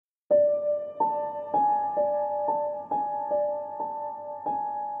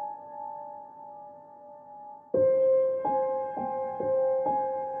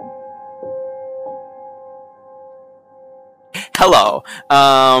hello.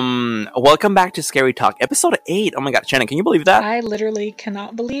 Welcome back to Scary Talk, episode 8. Oh my god, Shannon, can you believe that? I literally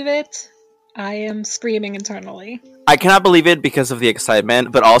cannot believe it. I am screaming internally. I cannot believe it because of the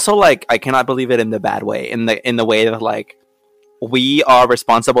excitement, but also like I cannot believe it in the bad way, in the way that like we are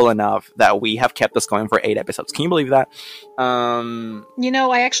responsible enough that we have kept this going for 8 episodes. Can you believe that?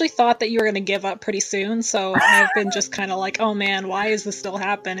 I actually thought that you were going to give up pretty soon, so I've been just kind of like, oh man, why is this still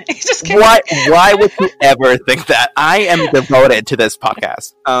happening? Why would you ever think that? I am devoted to this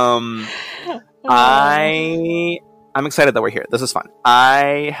podcast. I'm excited that we're here. This is fun.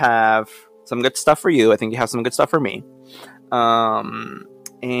 I have some good stuff for you. I think you have some good stuff for me.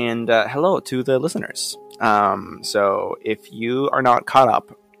 And hello to the listeners. So if you are not caught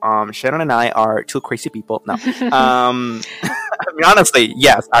up, Shannon and I are 2 crazy people. No. I mean, honestly,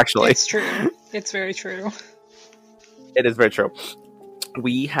 yes, actually. It's true. It's very true. It is very true.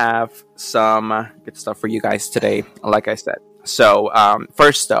 We have some good stuff for you guys today, like I said. So,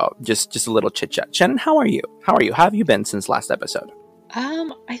 first though, just a little chit chat. Shannon, how are you? How have you been since last episode?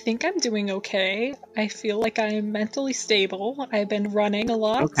 I think I'm doing okay. I feel like I'm mentally stable. I've been running a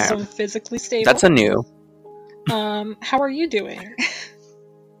lot, so I'm physically stable. That's a new. How are you doing?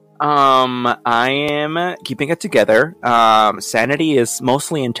 I am keeping it together. Sanity is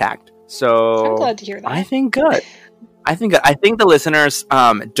mostly intact. So I'm glad to hear that. I think good. I think the listeners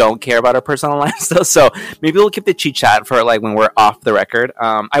don't care about our personal lives though, so maybe we'll keep the chit chat for like when we're off the record.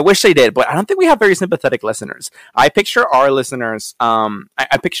 I wish they did, but I don't think we have very sympathetic listeners. I picture our listeners.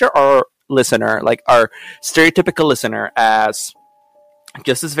 I picture our listener, like our stereotypical listener, as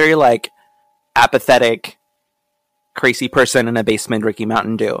just this very like apathetic, crazy person in a basement drinking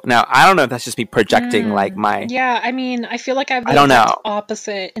Mountain Dew. Now, I don't know if that's just me projecting like my... Yeah, I mean, I feel like I have the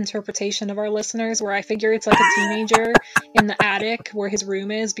opposite interpretation of our listeners, where I figure it's like a teenager in the attic where his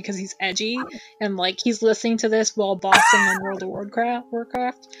room is because he's edgy, and like he's listening to this while bossing on World of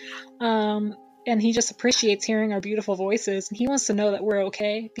Warcraft. And he just appreciates hearing our beautiful voices, and he wants to know that we're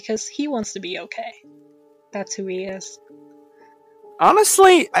okay because he wants to be okay. That's who he is.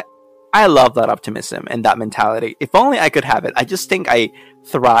 Honestly, I love that optimism and that mentality. If only I could have it. I just think I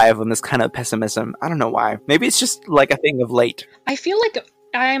thrive on this kind of pessimism. I don't know why. Maybe it's just like a thing of late. I feel like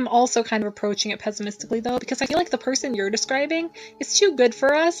I'm also kind of approaching it pessimistically, though, because I feel like the person you're describing is too good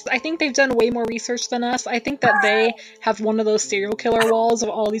for us. I think they've done way more research than us. I think that they have one of those serial killer walls of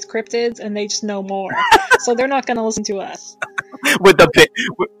all these cryptids, and they just know more. So they're not going to listen to us.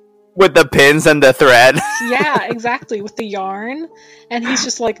 With the pins and the thread. Yeah, exactly. With the yarn. And he's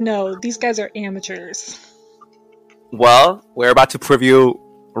just like, no, these guys are amateurs. Well, we're about to prove you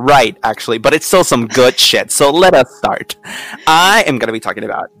right, actually. But it's still some good shit. So let us start. I am going to be talking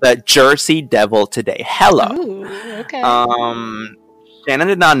about the Jersey Devil today. Hello. Ooh, okay. Shannon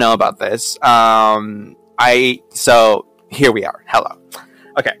did not know about this. So here we are. Hello.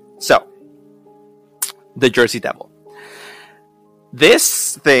 Okay, so the Jersey Devil.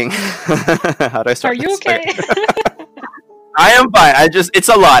 This thing. How do I start? Are you okay? I am fine. It's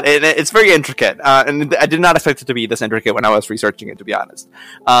a lot. It's very intricate. And I did not expect it to be this intricate when I was researching it, to be honest.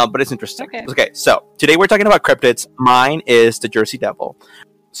 But it's interesting. Okay, so today we're talking about cryptids. Mine is the Jersey Devil.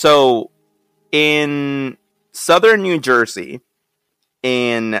 So in southern New Jersey,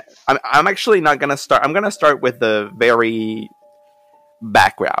 I'm actually not going to start. I'm going to start with the very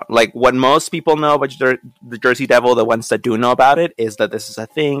background. Like what most people know about the Jersey Devil, the ones that do know about it, is that this is a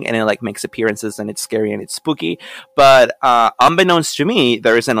thing and it like makes appearances and it's scary and it's spooky. But unbeknownst to me,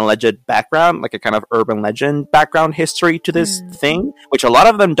 there is an alleged background, like a kind of urban legend background history to this thing, which a lot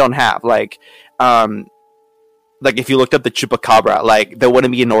of them don't have. Like if you looked up the Chupacabra, like there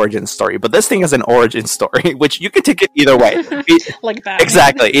wouldn't be an origin story, but this thing has an origin story, which you can take it either way. Like that.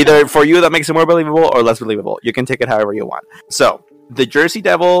 Exactly. Either for you that makes it more believable or less believable. You can take it however you want. So the Jersey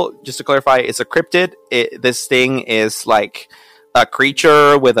Devil, just to clarify, is a cryptid. This thing is like a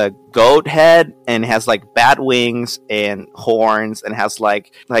creature with a goat head and has like bat wings and horns and has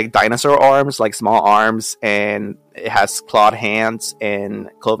like dinosaur arms, like small arms, and it has clawed hands and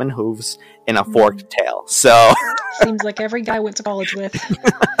cloven hooves and a forked tail. So seems like every guy I went to college with.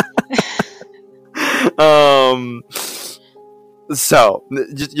 So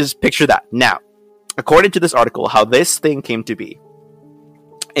just picture that. Now, according to this article, how this thing came to be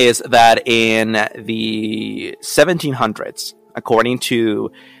is that in the 1700s, according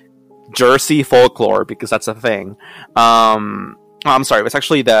to Jersey folklore, because that's a thing. I'm sorry, it was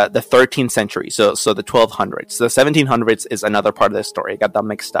actually the 13th century, so the 1200s. The 1700s is another part of this story. I got that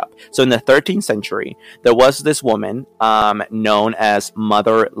mixed up. So in the 13th century, there was this woman known as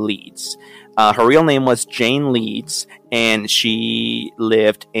Mother Leeds. Her real name was Jane Leeds, and she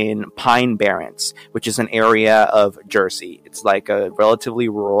lived in Pine Barrens, which is an area of Jersey. It's like a relatively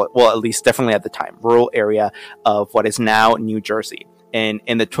rural, well, at least definitely at the time, rural area of what is now New Jersey. And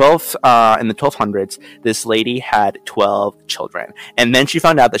in the 1200s, this lady had 12 children, and then she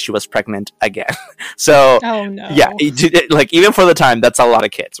found out that she was pregnant again. So, oh no, yeah, like even for the time, that's a lot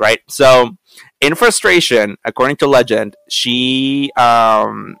of kids, right? So, in frustration, according to legend, she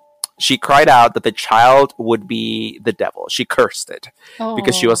cried out that the child would be the devil. She cursed it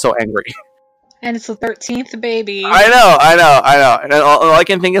because she was so angry. And it's the 13th baby. I know. And all I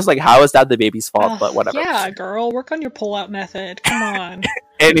can think is, like, how is that the baby's fault? But whatever. Yeah, girl, work on your pull-out method. Come on.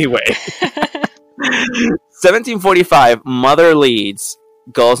 Anyway. 1745, Mother Leeds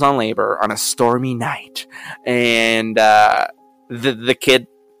goes on labor on a stormy night. And the kid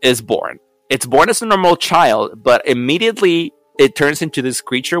is born. It's born as a normal child, but immediately it turns into this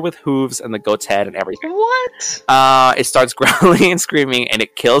creature with hooves and the goat's head and everything. What? It starts growling and screaming, and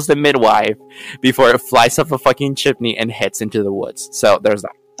it kills the midwife before it flies up a fucking chimney and heads into the woods. So there's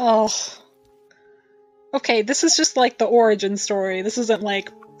that. Oh. Okay, this is just like the origin story. This isn't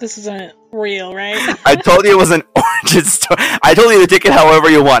real, right? I told you it was an origin story. I told you to take it however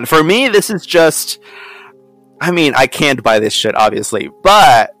you want. For me, this is just... I mean, I can't buy this shit, obviously.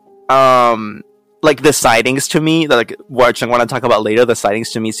 But, like, the sightings to me, like, which I want to talk about later, the sightings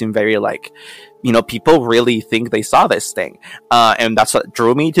to me seem very, like, you know, people really think they saw this thing. And that's what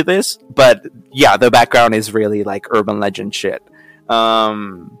drew me to this. But, yeah, the background is really, like, urban legend shit.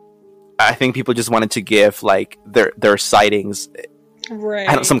 I think people just wanted to give, like, their sightings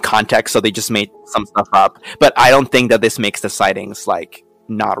some context, so they just made some stuff up. But I don't think that this makes the sightings, like,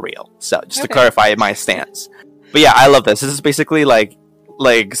 not real. So, just to clarify my stance. But, yeah, I love this. This is basically, like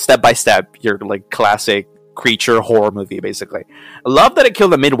step by step, your like classic creature horror movie, basically. I love that it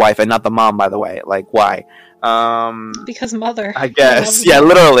killed the midwife and not the mom, by the way. Like, why? Because mother, I guess. Yeah,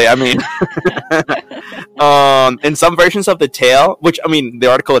 literally. I mean, in some versions of the tale, which, I mean,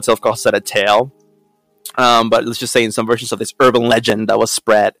 the article itself calls it a tale, but let's just say in some versions of this urban legend that was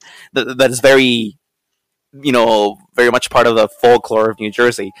spread, that is very, you know, very much part of the folklore of New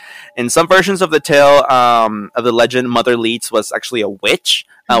Jersey. In some versions of the tale, of the legend, Mother Leeds was actually a witch,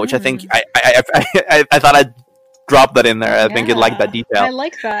 which I think I thought I'd drop that in there. I think you'd like that detail. I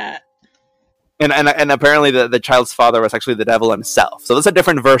like that. And apparently the child's father was actually the devil himself. So that's a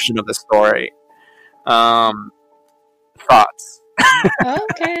different version of the story. Thoughts?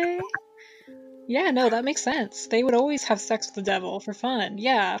 Okay. Yeah, no, that makes sense. They would always have sex with the devil for fun.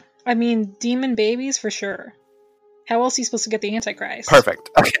 Yeah. I mean, demon babies for sure. How else are you supposed to get the Antichrist? Perfect.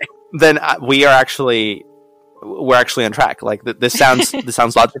 Okay, then we're actually on track. Like this sounds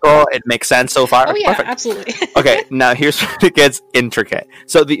logical. It makes sense so far. Oh yeah, perfect. Absolutely. Okay, now here's where it gets intricate.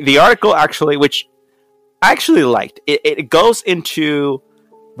 So the article actually, which I actually liked, it goes into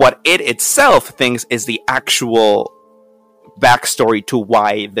what it itself thinks is the actual backstory to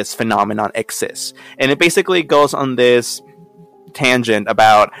why this phenomenon exists, and it basically goes on this tangent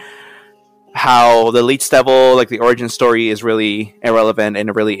about how the Leeds Devil, like the origin story, is really irrelevant and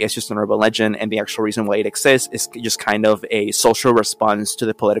it really is just an urban legend, and the actual reason why it exists is just kind of a social response to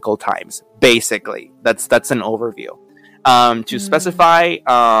the political times. Basically, that's an overview. To specify,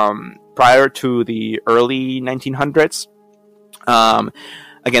 prior to the early 1900s,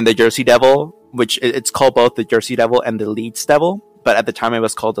 again, the Jersey Devil, which it's called both the Jersey Devil and the Leeds Devil, but at the time it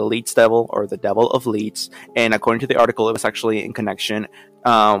was called the Leeds Devil or the Devil of Leeds. And according to the article, it was actually in connection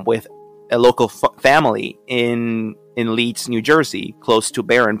with a local family in Leeds, New Jersey, close to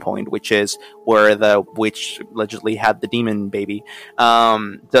Barren Point, which is where the witch allegedly had the demon baby.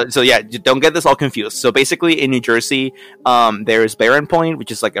 So yeah, don't get this all confused. So basically, in New Jersey, there's Barren Point,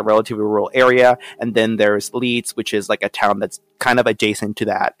 which is like a relatively rural area, and then there's Leeds, which is like a town that's kind of adjacent to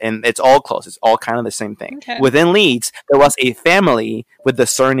that, and it's all close. It's all kind of the same thing. Okay. Within Leeds, there was a family with the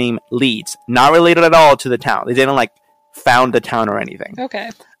surname Leeds, not related at all to the town. They didn't like found the town or anything. Okay.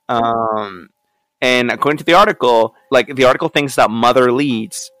 And according to the article, like the article thinks that Mother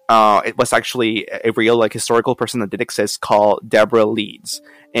Leeds, it was actually a real like historical person that did exist called Deborah Leeds.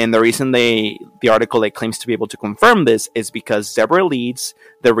 And the reason the article claims to be able to confirm this is because Deborah Leeds,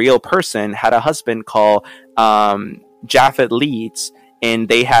 the real person, had a husband called Japhet Leeds, and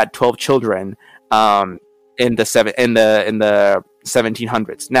they had 12 children in the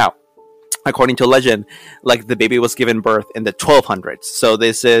 1700s. Now, according to legend, like the baby was given birth in the 1200s. So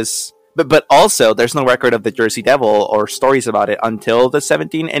this is, but also there's no record of the Jersey Devil or stories about it until the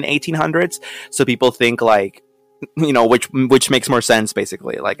 17 and 1800s. So people think like, you know, which makes more sense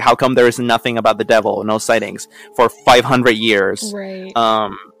basically. Like, how come there is nothing about the devil, no sightings for 500 years? Right.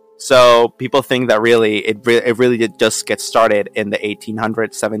 So people think that really it really did just get started in the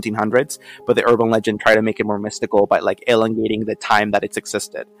 1800s, 1700s, but the urban legend tried to make it more mystical by like elongating the time that it's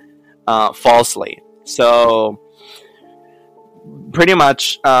existed falsely. So pretty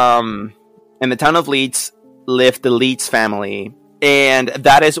much in the town of Leeds lived the Leeds family, and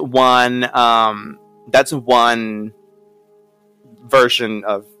that is one that's one version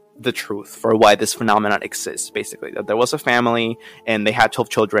of the truth for why this phenomenon exists. Basically, that there was a family and they had 12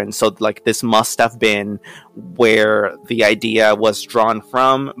 children, so like this must have been where the idea was drawn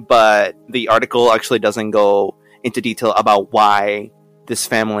from, but the article actually doesn't go into detail about why this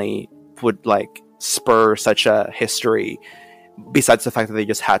family would like spur such a history, besides the fact that they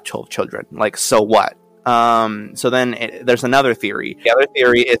just had 12 children. Like, so what? So then there's another theory. The other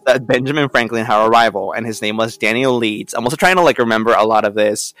theory is that Benjamin Franklin had a rival, and his name was Daniel Leeds. I'm also trying to like remember a lot of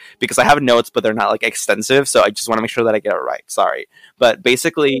this because I have notes, but they're not like extensive. So I just want to make sure that I get it right. Sorry, but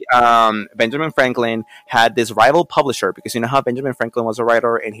basically, Benjamin Franklin had this rival publisher, because you know how Benjamin Franklin was a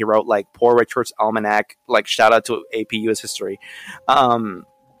writer and he wrote like Poor Richard's Almanac. Like, shout out to AP US History.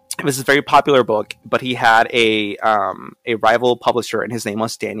 It was a very popular book, but he had a rival publisher, and his name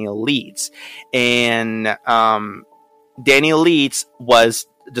was Daniel Leeds. And Daniel Leeds was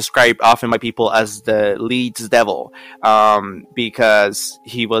described often by people as the Leeds Devil, because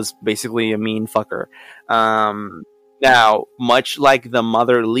he was basically a mean fucker. Now, much like the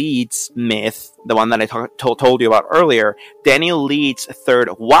Mother Leeds myth, the one that I told you about earlier, Daniel Leeds' third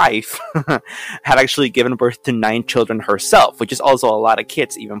wife had actually given birth to 9 children herself, which is also a lot of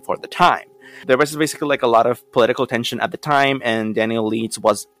kids even for the time. There was basically like a lot of political tension at the time, and Daniel Leeds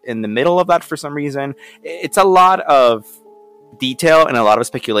was in the middle of that for some reason. It's a lot of detail and a lot of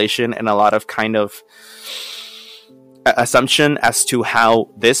speculation and a lot of kind of assumption as to how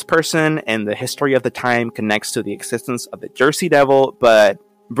this person and the history of the time connects to the existence of the Jersey Devil, but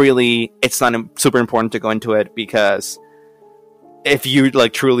really it's not super important to go into it, because if you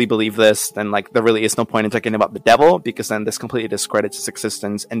like truly believe this, then like there really is no point in talking about the devil, because then this completely discredits its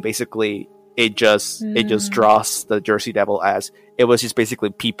existence, and basically it just draws the Jersey Devil as it was just basically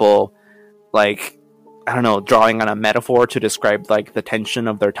people like, I don't know, drawing on a metaphor to describe like the tension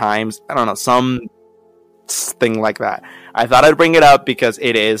of their times. I don't know, some thing like that. I thought I'd bring it up because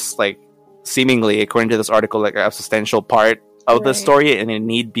it is like seemingly, according to this article, like a substantial part of the story, and it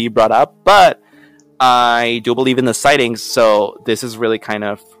need be brought up. But I do believe in the sightings, so this is really kind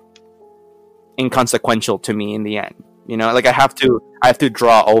of inconsequential to me in the end. You know, like I have to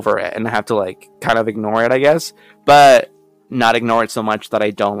draw over it, and I have to like kind of ignore it, I guess, but not ignore it so much that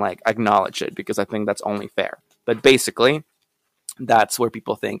I don't like acknowledge it, because I think that's only fair. But basically, that's where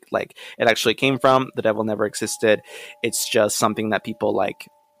people think like it actually came from. The devil never existed. It's just something that people like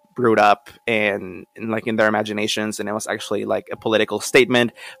brewed up and like in their imaginations, and it was actually like a political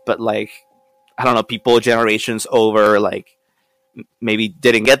statement. But like, I don't know, people generations over like maybe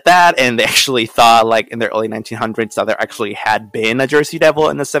didn't get that, and they actually thought like in the early 1900s that there actually had been a Jersey Devil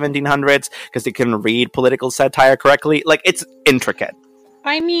in the 1700s, because they couldn't read political satire correctly. Like, it's intricate.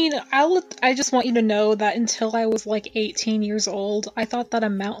 I mean, I just want you to know that until I was like 18 years old, I thought that a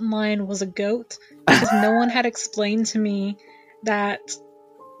mountain lion was a goat, because no one had explained to me that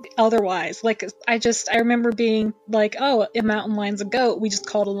otherwise. Like, I remember being like, oh, a mountain lion's a goat, we just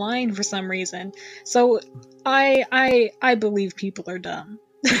called a lion for some reason. So I believe people are dumb.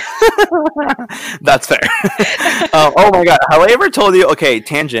 That's fair. Oh my god, have I ever told you, okay,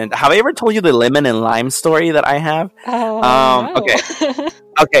 tangent, have I ever told you the lemon and lime story that I have? No.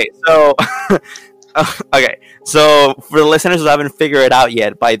 Okay, so okay, so for the listeners who haven't figured it out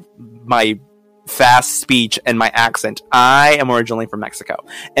yet by my fast speech and my accent, I am originally from Mexico,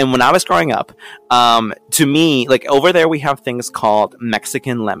 and when I was growing up, to me, like over there we have things called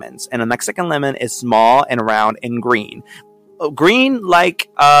Mexican lemons, and a Mexican lemon is small and round and green like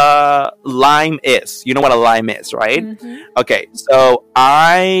lime is. You know what a lime is, right? Mm-hmm. Okay, so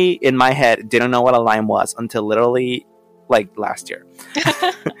I in my head didn't know what a lime was until literally like last year.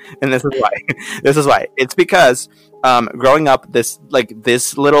 And this is why it's because growing up, this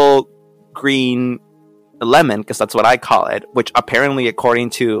little green lemon, because that's what I call it, which apparently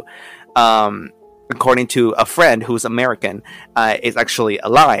according to a friend who's American, is actually a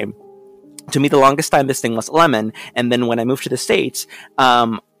lime. To me, the longest time this thing was lemon, and then when I moved to the States,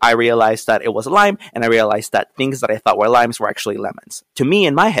 I realized that it was a lime, and I realized that things that I thought were limes were actually lemons. To me,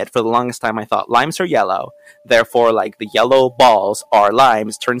 in my head, for the longest time, I thought limes are yellow, therefore, like, the yellow balls are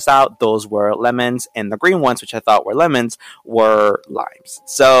limes. Turns out those were lemons, and the green ones, which I thought were lemons, were limes.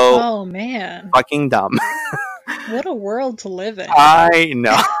 So, oh man, fucking dumb. What a world to live in. I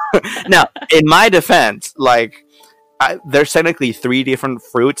know. Now, in my defense, like, there's technically 3 different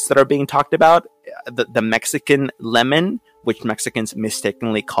fruits that are being talked about. The Mexican lemon, which Mexicans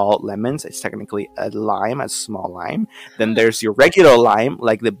mistakenly call lemons. It's technically a lime, a small lime. Then there's your regular lime,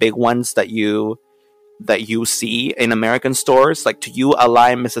 like the big ones that you see in American stores. Like, to you, a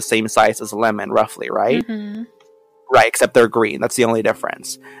lime is the same size as a lemon, roughly, right? Mm-hmm. Right, except they're green. That's the only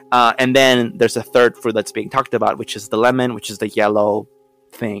difference. And then there's a third fruit that's being talked about, which is the lemon, which is the yellow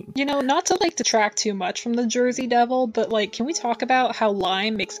thing. Not to detract too much from the Jersey Devil, but can we talk about how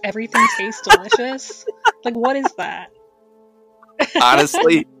lime makes everything taste delicious? What is that?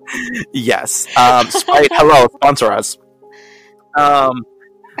 Honestly, yes. Sprite, hello, sponsor us.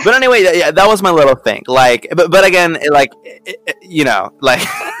 But anyway, yeah, that was my little thing. But again,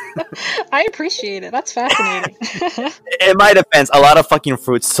 I appreciate it. That's fascinating. In my defense, a lot of fucking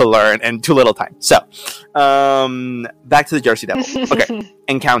fruits to learn and too little time. So, back to the Jersey Devil. Okay,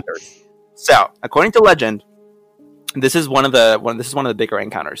 encounters. So, according to legend, this is one of the bigger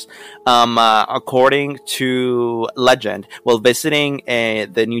encounters. According to legend, while visiting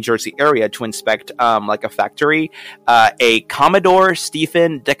the New Jersey area to inspect a factory, a Commodore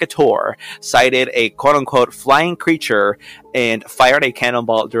Stephen Decatur sighted a quote unquote flying creature and fired a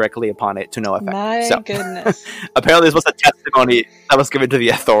cannonball directly upon it to no effect. My goodness. Apparently this was a testimony that was given to the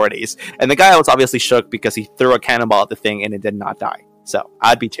authorities. And the guy was obviously shook because he threw a cannonball at the thing and it did not die. So,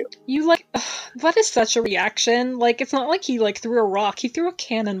 I'd be too. What is such a reaction? It's not like he threw a rock, he threw a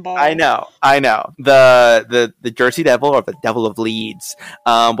cannonball. I know. The Jersey Devil, or the Devil of Leeds,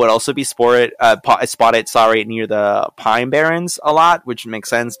 would also be spotted near the Pine Barrens a lot, which makes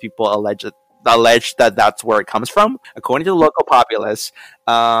sense. People allege that that's where it comes from. According to the local populace,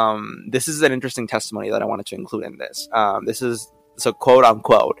 this is an interesting testimony that I wanted to include in this. This is, so quote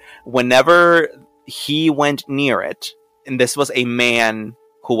unquote, whenever he went near it, and this was a man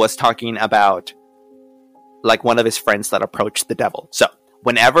who was talking about one of his friends that approached the devil. So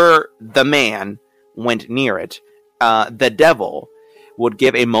whenever the man went near it, the devil would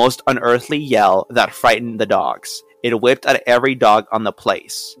give a most unearthly yell that frightened the dogs. It whipped at every dog on the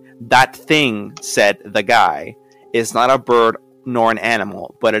place. That thing, said the guy, is not a bird nor an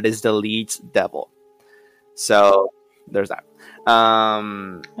animal, but it is the Leeds devil. So there's that.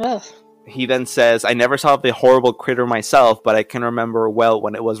 He then says, I never saw the horrible critter myself, but I can remember well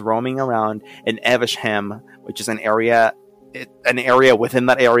when it was roaming around in Evesham, which is an area within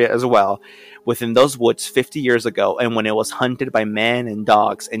that area as well, within those woods 50 years ago, and when it was hunted by men and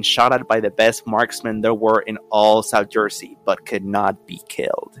dogs and shot at by the best marksmen there were in all South Jersey, but could not be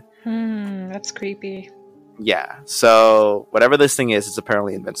killed. That's creepy. Yeah, so whatever this thing is, it's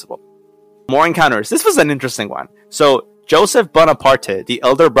apparently invincible. More encounters. This was an interesting one. So, Joseph Bonaparte, the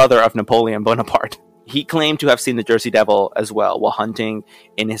elder brother of Napoleon Bonaparte, he claimed to have seen the Jersey Devil as well while hunting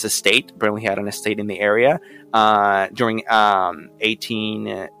in his estate. Apparently he had an estate in the area during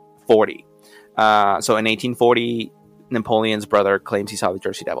 1840. So in 1840, Napoleon's brother claims he saw the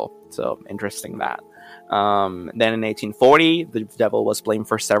Jersey Devil. So interesting that. Then in 1840, the devil was blamed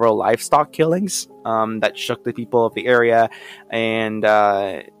for several livestock killings that shook the people of the area. And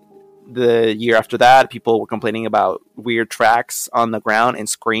the year after that, people were complaining about weird tracks on the ground and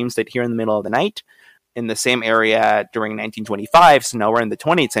screams they'd hear in the middle of the night. In the same area during 1925, so now we're in the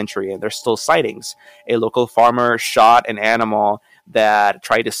 20th century, and there's still sightings. A local farmer shot an animal that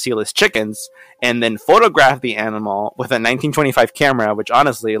tried to steal his chickens, and then photographed the animal with a 1925 camera, which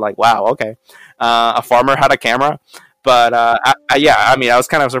honestly, wow, okay. A farmer had a camera, but I was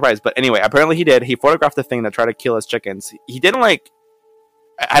kind of surprised. But anyway, apparently he did. He photographed the thing that tried to kill his chickens. He didn't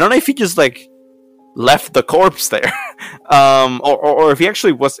I don't know if he just left the corpse there, or if he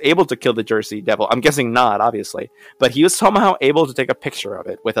actually was able to kill the Jersey Devil. I'm guessing not, obviously, but he was somehow able to take a picture of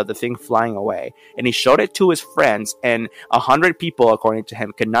it without the thing flying away, and he showed it to his friends, and 100 people, according to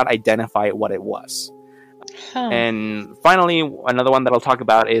him, could not identify what it was. And finally, another one that I'll talk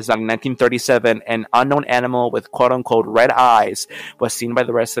about is in 1937, an unknown animal with quote-unquote red eyes was seen by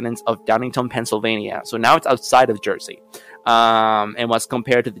the residents of Downingtown, Pennsylvania. So now it's outside of Jersey, and was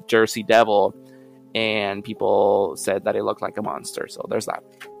compared to the Jersey Devil, and people said that it looked like a monster. So there's that.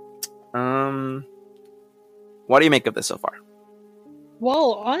 What do you make of this so far?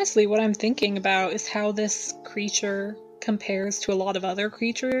 Well, honestly, what I'm thinking about is how this creature compares to a lot of other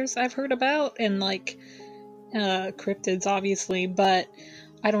creatures I've heard about, and cryptids, obviously, but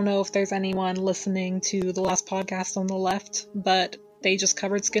I don't know if there's anyone listening to the last podcast on the left, but they just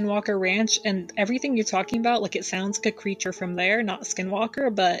covered Skinwalker Ranch, and everything you're talking about, it sounds like a creature from there, not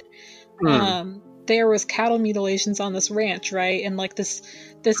Skinwalker, but there was cattle mutilations on this ranch, right? And this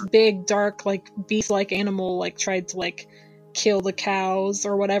big, dark, beast-like animal tried to kill the cows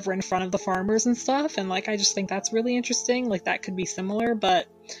or whatever in front of the farmers and stuff, and like I just think that's really interesting. Like that could be similar, but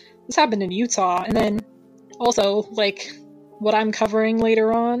this happened in Utah. And then also, like what I'm covering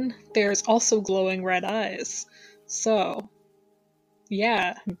later on, there's also glowing red eyes. So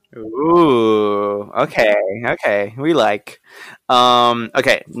yeah. Ooh, okay. We like.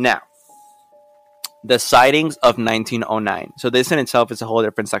 Okay, now the sightings of 1909. So this in itself is a whole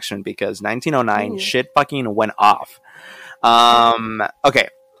different section because 1909 shit fucking went off. Okay,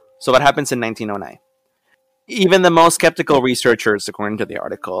 so what happens in 1909? Even the most skeptical researchers, according to the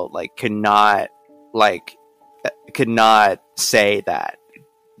article, could not say that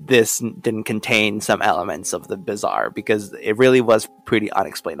this didn't contain some elements of the bizarre because it really was pretty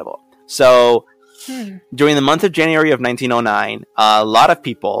unexplainable. So during the month of January of 1909, a lot of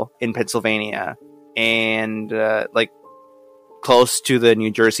people in Pennsylvania and close to the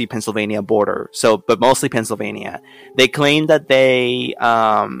New Jersey-Pennsylvania border, but mostly Pennsylvania, they claimed that they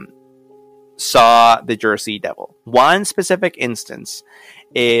saw the Jersey Devil. One specific instance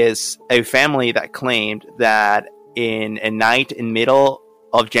is a family that claimed that in a night in middle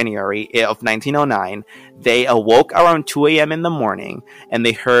of January of 1909, they awoke around 2 a.m. in the morning and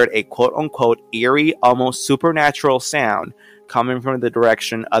they heard a quote-unquote eerie, almost supernatural sound coming from the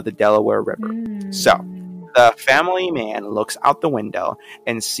direction of the Delaware River. So the family man looks out the window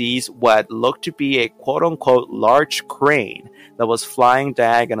and sees what looked to be a quote-unquote large crane that was flying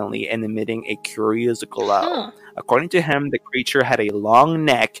diagonally and emitting a curious glow. According to him, the creature had a long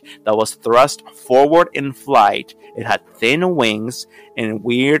neck that was thrust forward in flight. It had thin wings and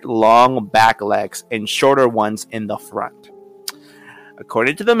weird long back legs and shorter ones in the front.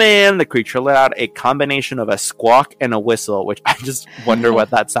 According to the man, the creature let out a combination of a squawk and a whistle, which I just wonder what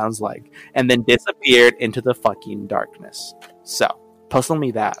that sounds like, and then disappeared into the fucking darkness. So, puzzle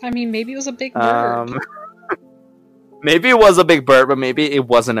me that. I mean, maybe it was a big bird. Maybe it was a big bird, but maybe it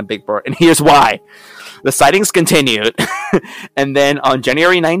wasn't a big bird. And here's why. The sightings continued. And then on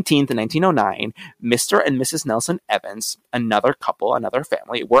January 19th, 1909, Mr. and Mrs. Nelson Evans, another couple, another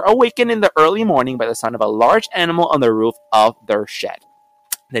family, were awakened in the early morning by the sound of a large animal on the roof of their shed.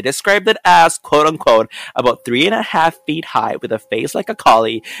 They described it as, quote-unquote, about 3.5 feet high with a face like a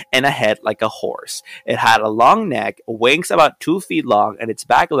collie and a head like a horse. It had a long neck, wings about 2 feet long, and its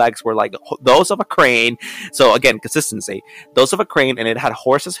back legs were like those of a crane. So again, consistency. Those of a crane, and it had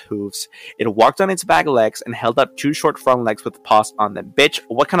horse's hooves. It walked on its back legs and held up 2 short front legs with paws on them. Bitch,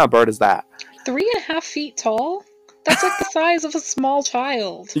 what kind of bird is that? 3.5 feet tall? That's like the size of a small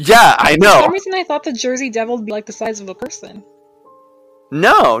child. Yeah, I know. For some reason I thought the Jersey Devil would be like the size of a person.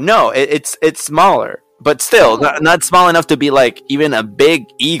 No, it's smaller, but still not small enough to be like even a big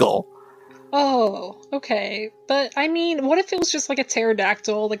eagle. Oh, okay. But I mean, what if it was just like a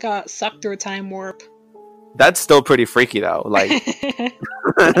pterodactyl that got sucked through a time warp? That's still pretty freaky though. Like,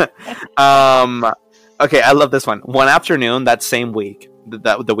 okay, I love this one. One afternoon that same week,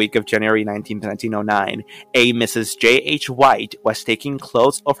 the week of January 19th, 1909, a Mrs. J.H. White was taking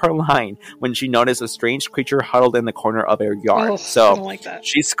clothes off her line when she noticed a strange creature huddled in the corner of her yard. Oh, so I don't like that.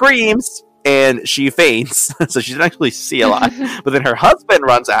 She screams and she faints, so she didn't actually see a lot. But then her husband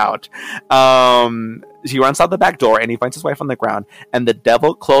runs out. He runs out the back door and he finds his wife on the ground and the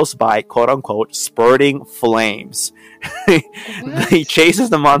devil close by, quote unquote, spurting flames. He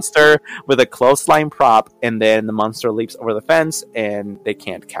chases the monster with a clothesline prop and then the monster leaps over the fence and they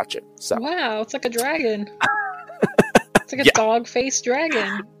can't catch it. So wow, it's like a dragon. It's like a dog-faced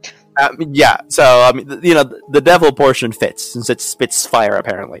dragon. Yeah, so I mean, you know, the devil portion fits since it spits fire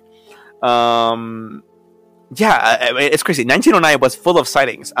apparently. Yeah, I mean, it's crazy. 1909 was full of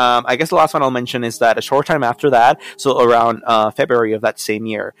sightings. I guess the last one I'll mention is that a short time after that, so around February of that same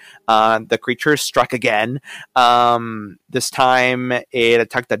year, the creature struck again. This time it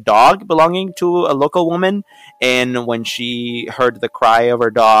attacked a dog belonging to a local woman, and when she heard the cry of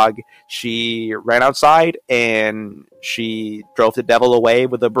her dog, she ran outside and she drove the devil away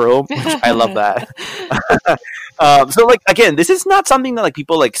with a broom, which I love that. So like, again, this is not something that like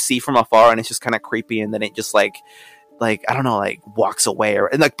people like see from afar and it's just kind of creepy and then it just like I don't know, like walks away,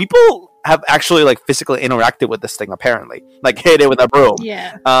 and like people have actually like physically interacted with this thing apparently, like hit it with a broom.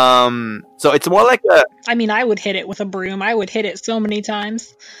 Yeah. So it's more like a, I mean, I would hit it with a broom. I would hit it so many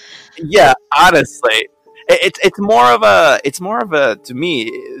times. Yeah, honestly. It's more of a to me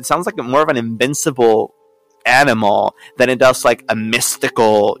it sounds like more of an invincible animal than it does like a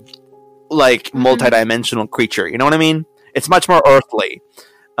mystical, like multi-dimensional creature. You know what I mean? It's much more earthly,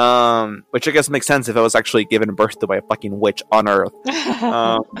 which I guess makes sense if it was actually given birth to by a fucking witch on Earth.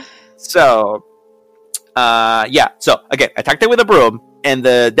 So again, attacked it with a broom. and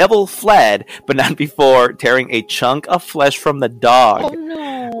the devil fled, but not before tearing a chunk of flesh from the dog. Oh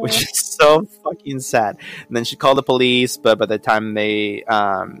no. Which is so fucking sad. And then she called the police, but by the time the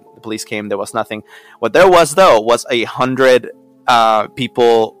police came, there was nothing. What there was, though, was 100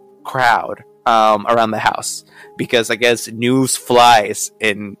 people crowd around the house, because I guess news flies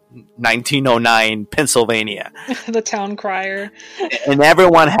in 1909 Pennsylvania. The town crier. And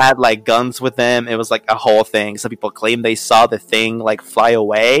everyone had like guns with them. It was like a whole thing. Some people claim they saw the thing like fly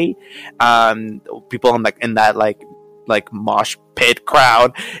away. People in that like mosh pit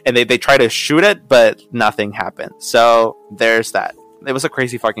crowd, and they try to shoot it, but nothing happened. So there's that. It was a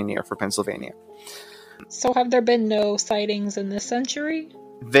crazy fucking year for Pennsylvania. So have there been no sightings in this century?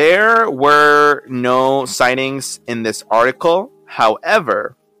 There were no sightings in this article.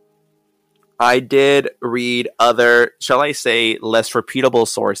 However, I did read other, shall I say, less reputable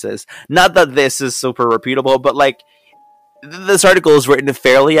sources. Not that this is super reputable, but like this article is written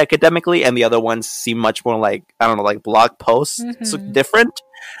fairly academically, and the other ones seem much more like, I don't know, like blog posts. Mm-hmm. So different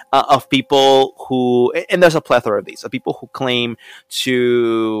of people who, and there's a plethora of these, of people who claim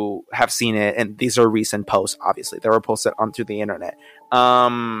to have seen it, and these are recent posts, obviously. They were posted onto the internet.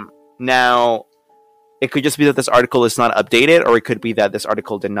 Now, it could just be that this article is not updated, or it could be that this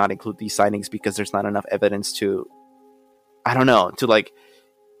article did not include these sightings because there's not enough evidence to, I don't know, to like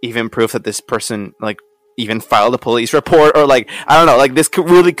even prove that this person like even filed a police report, or like, I don't know, like this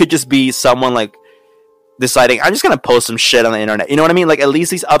could just be someone like deciding, I'm just gonna post some shit on the internet. You know what I mean? Like, at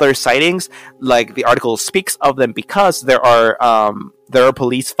least these other sightings, like the article speaks of them because there are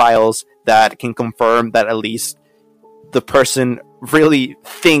police files that can confirm that at least the person really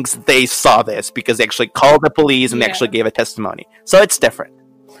thinks they saw this because they actually called the police and they actually gave a testimony. So it's different.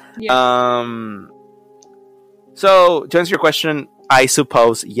 Yeah. So to answer your question, I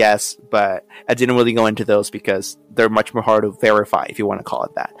suppose yes, but I didn't really go into those because they're much more hard to verify, if you want to call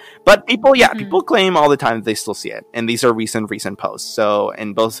it that. But people, people claim all the time that they still see it, and these are recent posts. So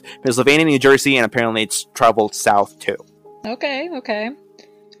in both Pennsylvania and New Jersey, and apparently it's traveled south too. Okay.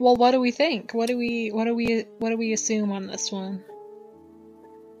 Well, what do we think? What do we assume on this one?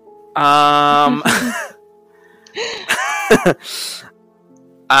 I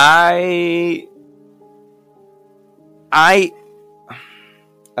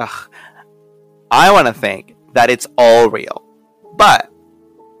want to think that it's all real, but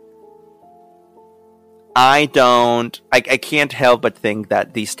I can't help but think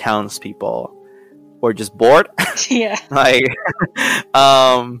that these townspeople were just bored. Yeah.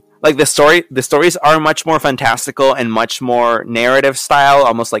 Like the stories are much more fantastical and much more narrative style,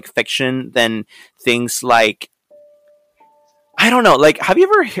 almost like fiction, than things like, I don't know, like, have you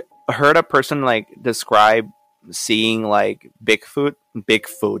ever heard a person like describe seeing like Bigfoot?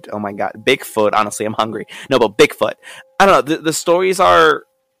 Oh my god, Bigfoot. Honestly, I'm hungry. No, but Bigfoot. I don't know. The stories are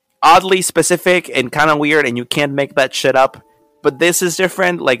oddly specific and kind of weird, and you can't make that shit up. But this is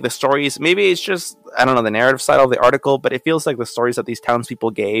different. Like the stories, maybe it's just, I don't know, the narrative side of the article, but it feels like the stories that these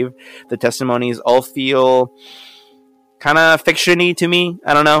townspeople gave, the testimonies, all feel kind of fiction-y to me.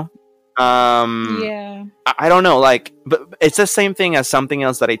 I don't know. Yeah. I don't know, like, but it's the same thing as something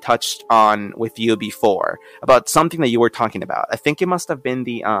else that I touched on with you before about something that you were talking about. I think it must have been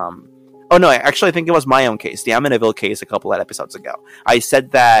the oh no, actually I think it was my own case, the Amityville case, a couple of episodes ago. I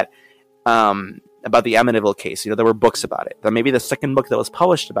said that about the Amityville case, there were books about it. That maybe the second book that was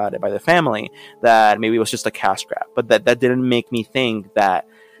published about it by the family, that maybe it was just a cash grab, but that didn't make me think that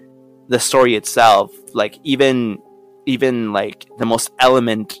the story itself, like even like the most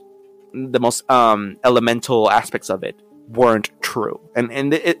elemental aspects of it weren't true,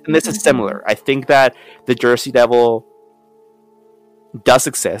 and this is similar. I think that the Jersey Devil does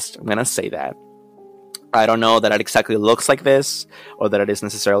exist. I'm gonna say that. I don't know that it exactly looks like this, or that it is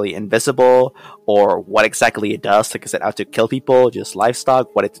necessarily invisible, or what exactly it does. Like, is it out to kill people, just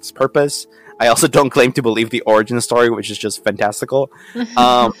livestock? What is its purpose? I also don't claim to believe the origin story, which is just fantastical.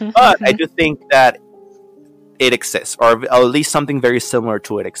 But I do think that it exists, or at least something very similar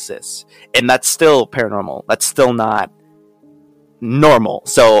to it exists, and that's still paranormal. That's still not normal.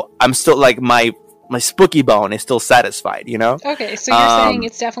 So I'm still like, my spooky bone is still satisfied, Okay, so you're saying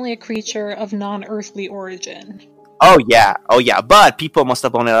it's definitely a creature of non-earthly origin. Oh yeah, but people must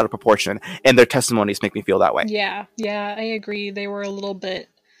have blown it out of proportion, and their testimonies make me feel that way. Yeah, I agree. They were a little bit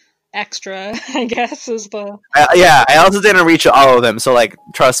extra, I guess, is the... I also didn't reach all of them, so like,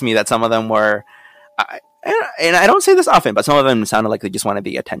 trust me that some of them were... and I don't say this often, but some of them sounded like they just wanted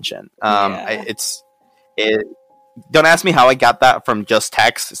the attention. Don't ask me how I got that from just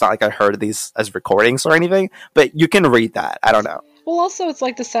text. It's not like I heard these as recordings or anything, but you can read that. I don't know. Well, also, it's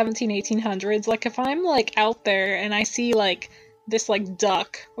like the 1800s. Like, if I'm like out there and I see like this like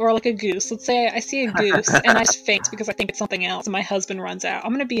duck or like a goose. Let's say I see a goose and I faint because I think it's something else, and my husband runs out.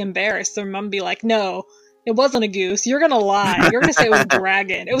 I'm gonna be embarrassed. So I'm gonna be like, "No, it wasn't a goose. You're gonna lie. You're gonna say it was a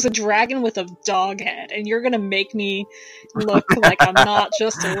dragon. It was a dragon with a dog head, and you're gonna make me look like I'm not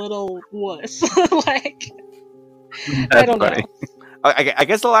just a little wuss." Like, I don't know. I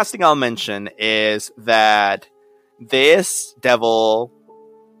guess the last thing I'll mention is that this devil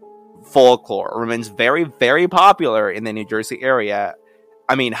folklore remains very, very popular in the New Jersey area.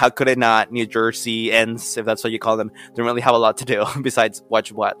 I mean, how could it not? New Jerseyans, if that's what you call them, don't really have a lot to do besides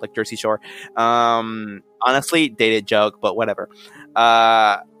watch like Jersey Shore. Honestly, dated joke, but whatever.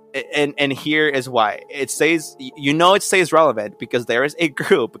 And here is why it stays. It stays relevant because there is a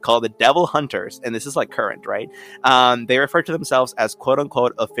group called the Devil Hunters, and this is like current, right? They refer to themselves as "quote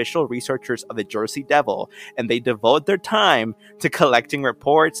unquote" official researchers of the Jersey Devil, and they devote their time to collecting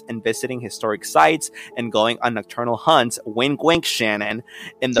reports and visiting historic sites and going on nocturnal hunts. Wink, wink, Shannon,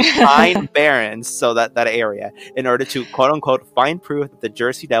 in the Pine Barrens, so that area, in order to "quote unquote" find proof that the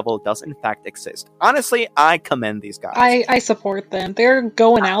Jersey Devil does in fact exist. Honestly, I commend these guys. I support them. They're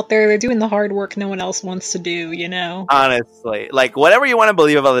going out there, they're doing the hard work no one else wants to do, you know? Honestly, like, whatever you want to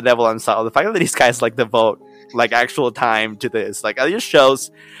believe about the devil and stuff, the fact that these guys like devote like actual time to this, like, it just shows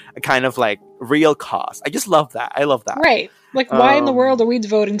a kind of like real cause. I just love that. I love that. Right. Like, why in the world are we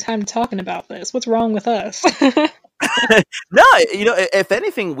devoting time to talking about this? What's wrong with us? No, if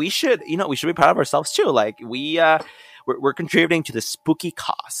anything, we should be proud of ourselves too. Like, we're contributing to the spooky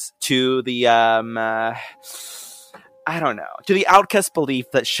cause, to the I don't know, to the outcast belief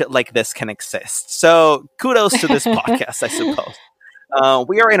that shit like this can exist. So kudos to this podcast, I suppose.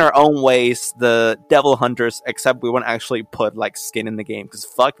 We are in our own ways the Devil Hunters, except we won't actually put like skin in the game, because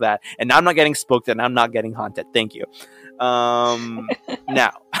fuck that. And I'm not getting spooked and I'm not getting haunted. Thank you.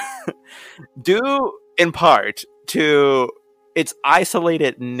 Now, due in part to its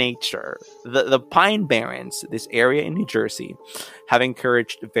isolated nature, the Pine Barrens, this area in New Jersey, have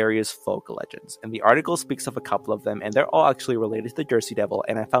encouraged various folk legends, and the article speaks of a couple of them, and they're all actually related to the Jersey Devil,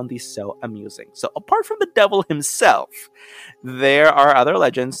 and I found these so amusing. So apart from the devil himself, there are other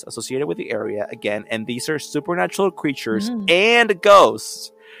legends associated with the area again, and these are supernatural creatures and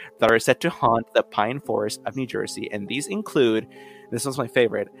ghosts that are said to haunt the pine forest of New Jersey, and these include, this one's my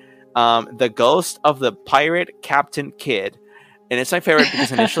favorite, the ghost of the pirate Captain Kidd. And it's my favorite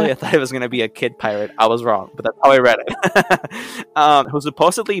because initially I thought it was going to be a kid pirate. I was wrong, but that's how I read it. Who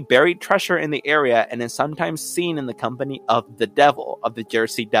supposedly buried treasure in the area and is sometimes seen in the company of the devil, of the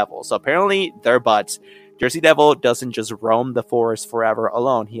Jersey Devil. So apparently they're butts. Jersey Devil doesn't just roam the forest forever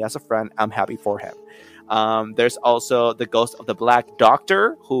alone. He has a friend. I'm happy for him. There's also the ghost of the Black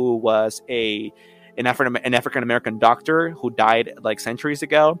Doctor, who was an African-American doctor who died like centuries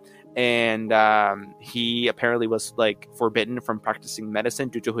ago. And he apparently was like forbidden from practicing medicine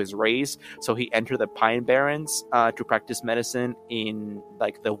due to his race, so he entered the Pine Barrens to practice medicine in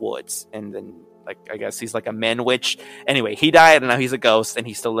like the woods, and then like I guess he's like a man witch. Anyway, he died and now he's a ghost and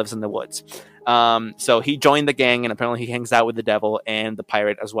he still lives in the woods. So he joined the gang and apparently he hangs out with the devil and the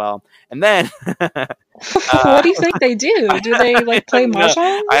pirate as well. And then what do you think they do? Do they like play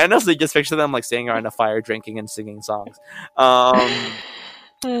mahjong? I honestly just picture them like sitting around a fire drinking and singing songs.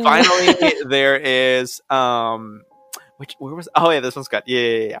 Finally, there is where was this one's good.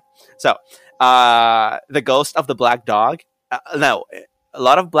 Yeah. So the ghost of the black dog. No, a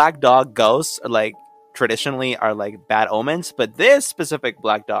lot of black dog ghosts are like traditionally are like bad omens, but this specific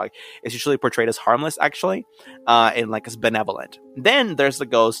black dog is usually portrayed as harmless, actually, and like as benevolent. Then there's the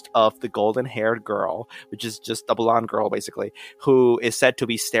ghost of the golden-haired girl, which is just a blonde girl, basically, who is said to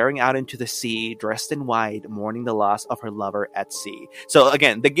be staring out into the sea, dressed in white, mourning the loss of her lover at sea. So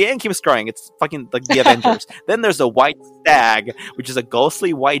again, the gang keeps growing. It's fucking like the Avengers. Then there's a white stag, which is a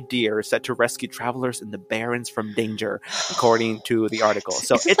ghostly white deer said to rescue travelers in the Barrens from danger, according to the article.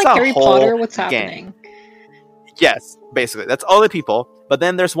 So it's like a Harry whole Potter, what's happening? Yes, basically, that's all the people. But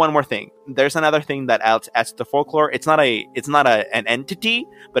then there's one more thing. There's another thing that adds to the folklore. It's not an entity,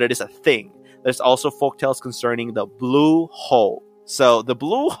 but it is a thing. There's also folktales concerning the Blue Hole. So the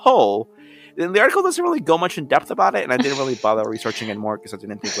Blue Hole, the article doesn't really go much in depth about it, and I didn't really bother researching it more because I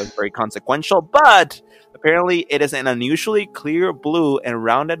didn't think it was very consequential. But apparently, it is an unusually clear blue and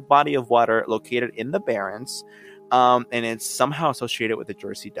rounded body of water located in the Barrens. And it's somehow associated with the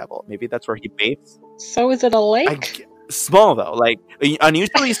Jersey Devil. Maybe that's where he bathes. So is it a lake? Small though, like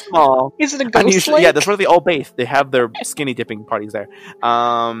unusually small. Is it a ghost lake? Yeah, that's where they all bathe. They have their skinny dipping parties there.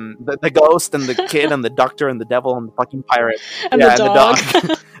 The ghost and the kid and the doctor and the devil and the fucking pirate and the dog.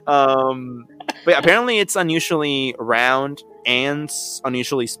 But apparently it's unusually round and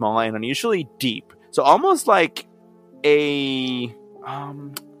unusually small and unusually deep. So almost like a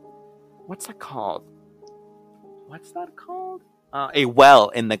what's that called? A well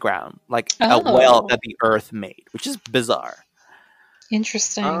in the ground, like a well that the earth made, which is bizarre.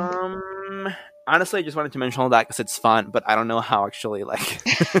 Interesting. Honestly, I just wanted to mention all that because it's fun, but I don't know how actually like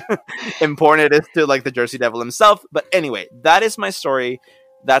important it is to like the Jersey Devil himself. But anyway, that is my story.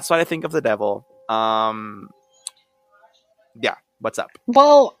 That's what I think of the devil. Yeah, what's up?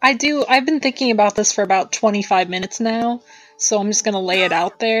 Well, I've been thinking about this for about 25 minutes now, so I'm just gonna lay it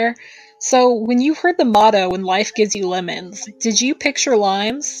out there. So, when you heard the motto, "When life gives you lemons," did you picture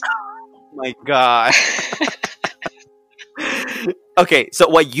limes? Oh my god. Okay, so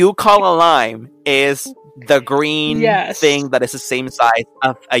what you call a lime is the green thing that is the same size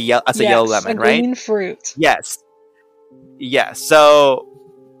of a yellow lemon, right? Green fruit. Yes. So,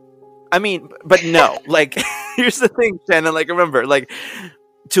 I mean, but no, like, here's the thing, Shannon. Like, remember, like,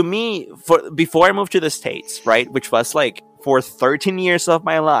 to me, before I moved to the States, right, which was like for 13 years of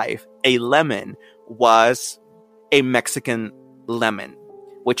my life, a lemon was a Mexican lemon,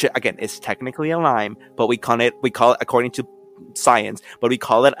 which again is technically a lime, but we call it according to science, but we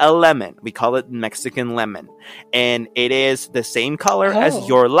call it a lemon. We call it Mexican lemon, and it is the same color as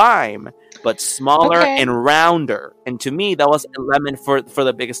your lime, but smaller and rounder. And to me, that was a lemon for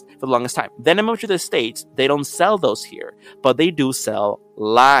the longest time. Then I moved to the States. They don't sell those here, but they do sell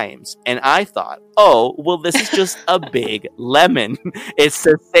limes. And I thought, oh, well, this is just a big lemon. It's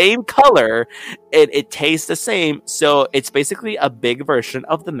the same color. It tastes the same. So it's basically a big version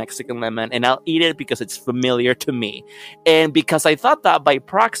of the Mexican lemon. And I'll eat it because it's familiar to me. And because I thought that by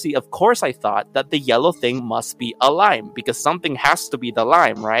proxy, of course, I thought that the yellow thing must be a lime because something has to be the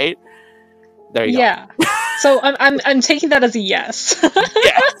lime, right? There you go. So I'm taking that as a yes.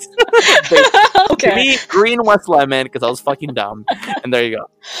 Yes. Okay. To me, green was lemon because I was fucking dumb, and there you go.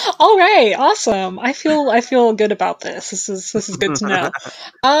 All right, awesome. I feel good about this. This is good to know.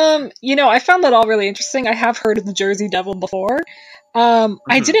 I found that all really interesting. I have heard of the Jersey Devil before.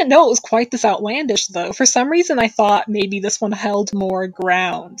 I didn't know it was quite this outlandish, though. For some reason, I thought maybe this one held more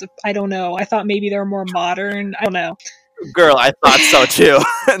ground. I don't know. I thought maybe they were more modern. I don't know. Girl, I thought so too.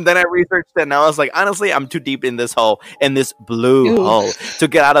 And then I researched it and I was like, honestly, I'm too deep in this hole, in this blue hole to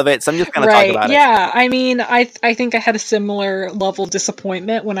get out of it. So I'm just going to talk about it. Yeah, I mean, I think I had a similar level of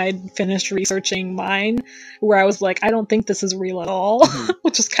disappointment when I finished researching mine, where I was like, I don't think this is real at all,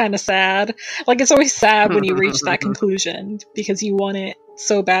 which is kind of sad. Like, it's always sad when you reach that conclusion because you want it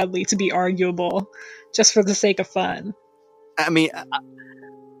so badly to be arguable just for the sake of fun. I mean,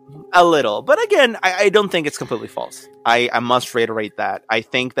 a little, but again, I don't think it's completely false. I must reiterate that. I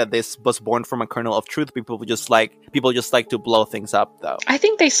think that this was born from a kernel of truth. People just like to blow things up, though. I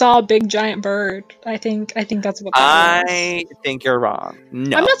think they saw a big giant bird. I think that's what that was. I think you're wrong.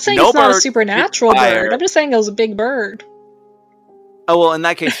 No, I'm not saying it's not a supernatural bird. I'm just saying it was a big bird. Oh, well, in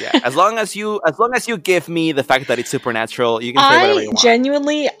that case, yeah. As long as you give me the fact that it's supernatural, you can say whatever you want.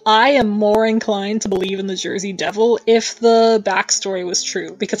 Genuinely, I am more inclined to believe in the Jersey Devil if the backstory was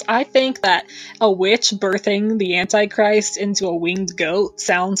true. Because I think that a witch birthing the Antichrist into a winged goat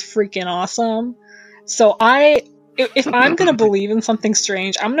sounds freaking awesome. So if I'm gonna believe in something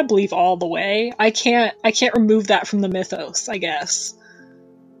strange, I'm gonna believe all the way. I can't remove that from the mythos, I guess.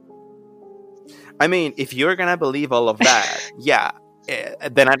 I mean, if you're gonna believe all of that, yeah.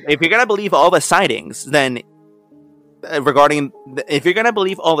 Then if you're gonna believe all the sightings, then if you're gonna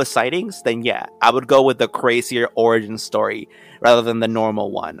believe all the sightings, then yeah, I would go with the crazier origin story rather than the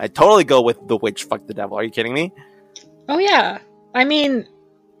normal one. I totally go with the witch fuck the devil. Are you kidding me? Oh yeah. I mean,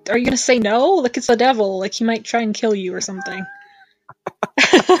 are you gonna say no? Like, it's the devil. Like, he might try and kill you or something.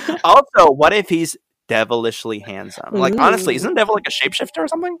 Also, what if he's devilishly handsome? Like, honestly, isn't the devil like a shapeshifter or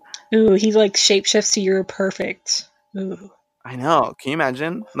something? Ooh, he like shapeshifts to your perfect. Ooh. I know. Can you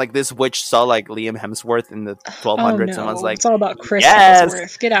imagine? Like, this witch saw like Liam Hemsworth in the 1200s and was like, it's all about Chris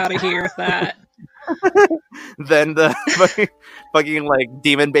Hemsworth. Get out of here with that. Then the fucking like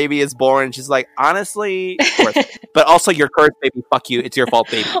demon baby is born and she's like, honestly, but also you're cursed, baby. Fuck you. It's your fault,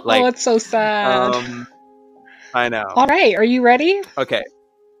 baby. Like, it's so sad. I know. All right, are you ready? Okay.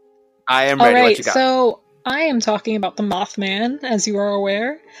 I am ready. All right, what you got? So I am talking about the Mothman, as you are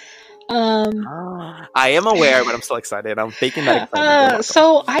aware. I am aware, but I'm still excited. I'm faking that excitement.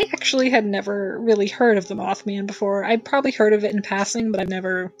 So I actually had never really heard of the Mothman before. I'd probably heard of it in passing, but I've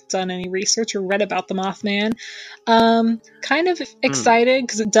never done any research or read about the Mothman. Kind of excited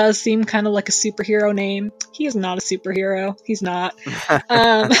because it does seem kind of like a superhero name. He is not a superhero. He's not.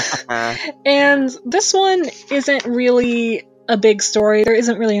 And this one isn't really a big story. There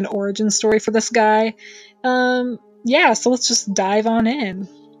isn't really an origin story for this guy. So let's just dive on in.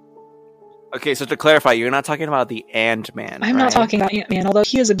 Okay, so to clarify, you're not talking about the Ant-Man. I'm not talking about Ant-Man, although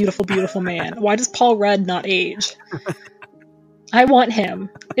he is a beautiful, beautiful man. Why does Paul Rudd not age? I want him.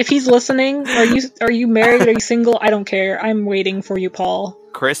 If he's listening, are you married? Are you single? I don't care. I'm waiting for you, Paul.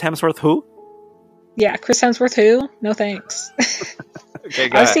 Chris Hemsworth who? Yeah, Chris Hemsworth who? No thanks. Okay,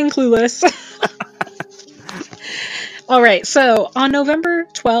 I've seen Clueless. Alright, so on November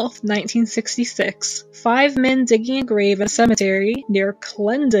 12th, 1966, 5 men digging a grave at a cemetery near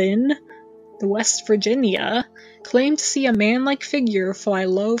Clendon, West Virginia, claimed to see a man-like figure fly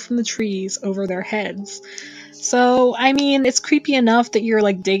low from the trees over their heads. So, I mean, it's creepy enough that you're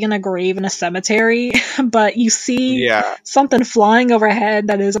like digging a grave in a cemetery, but you see something flying overhead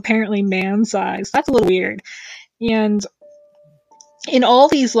that is apparently man-sized. That's a little weird. And in all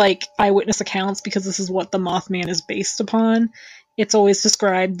these like eyewitness accounts, because this is what the Mothman is based upon, it's always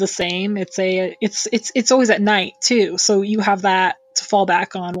described the same. It's always at night too, so you have that to fall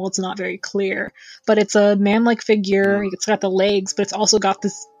back on. Well, it's not very clear, but it's a man-like figure. It's got the legs, but it's also got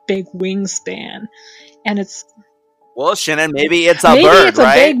this big wingspan. And it's Shannon, maybe it's a bird, right? Maybe it's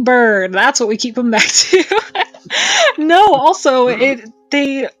a big bird. That's what we keep them back to. No, also this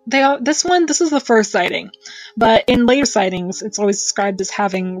is the first sighting, but in later sightings, it's always described as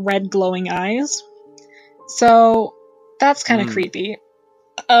having red glowing eyes. So that's kind of creepy.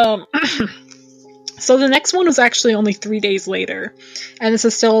 So the next one was actually only 3 days later, and this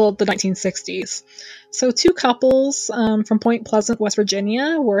is still the 1960s. So 2 couples from Point Pleasant, West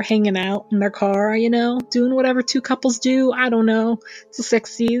Virginia were hanging out in their car, doing whatever 2 couples do. I don't know. It's the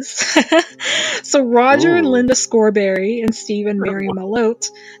 60s. So Roger and Linda Scorberry and Steve and Mary Malotte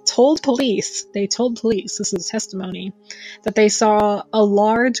told police, this is testimony, that they saw a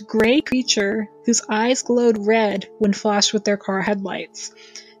large gray creature whose eyes glowed red when flashed with their car headlights.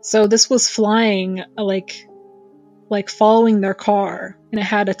 So this was flying, like following their car, and it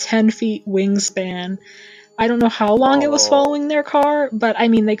had a 10-feet wingspan. I don't know how long it was following their car, but I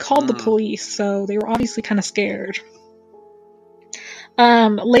mean, they called the police, so they were obviously kind of scared.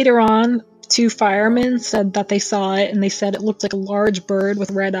 Later on, 2 firemen said that they saw it, and they said it looked like a large bird with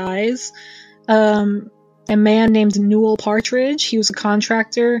red eyes. A man named Newell Partridge, he was a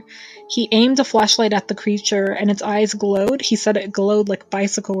contractor. He aimed a flashlight at the creature, and its eyes glowed. He said it glowed like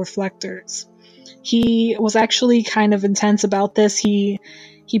bicycle reflectors. He was actually kind of intense about this. He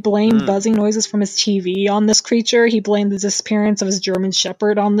blamed buzzing noises from his TV on this creature. He blamed the disappearance of his German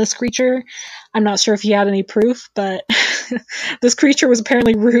Shepherd on this creature. I'm not sure if he had any proof, but this creature was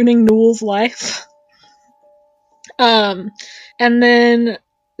apparently ruining Newell's life. And then,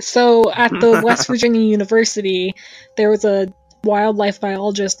 so at the West Virginia University, there was a wildlife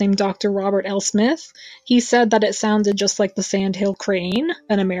biologist named Dr. Robert L. Smith. He said that it sounded just like the sandhill crane,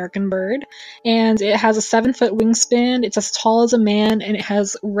 an American bird, and it has a 7-foot wingspan, it's as tall as a man, and it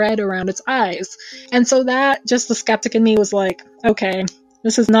has red around its eyes. And so that, just the skeptic in me was like, okay,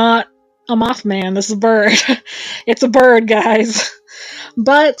 this is not a Mothman, this is a bird. It's a bird, guys.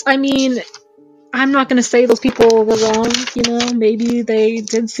 But, I mean, I'm not going to say those people were wrong, maybe they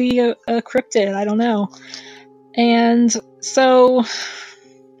did see a cryptid, I don't know. And so,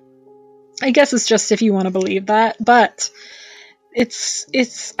 I guess it's just if you want to believe that, but I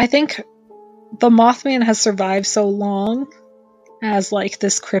think the Mothman has survived so long as like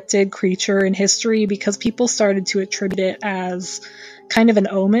this cryptid creature in history because people started to attribute it as kind of an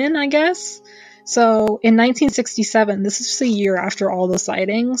omen, I guess. So in 1967, this is just a year after all the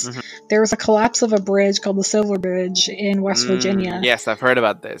sightings, there was a collapse of a bridge called the Silver Bridge in West Virginia. Yes, I've heard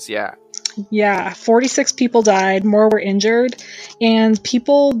about this, yeah. Yeah, 46 people died, more were injured, and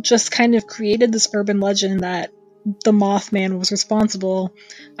people just kind of created this urban legend that the Mothman was responsible.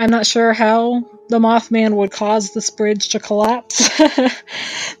 I'm not sure how the Mothman would cause this bridge to collapse.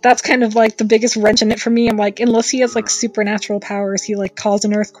 That's kind of like the biggest wrench in it for me. I'm like, unless he has like supernatural powers, he like caused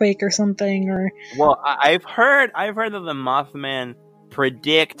an earthquake or something, or... Well, I've heard that the Mothman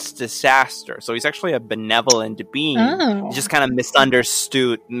predicts disaster, so he's actually a benevolent being. He's just kind of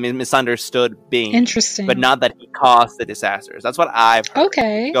misunderstood being. Interesting. But not that he caused the disasters. That's what I've heard.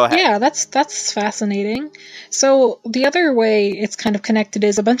 Okay. Go ahead. Yeah, that's fascinating. So the other way it's kind of connected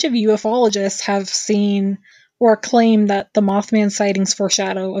is a bunch of ufologists have seen or claim that the Mothman sightings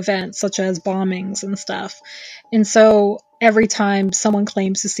foreshadow events such as bombings and stuff. And so every time someone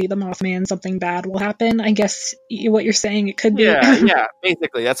claims to see the Mothman, something bad will happen. I guess what you're saying, it could be. Yeah,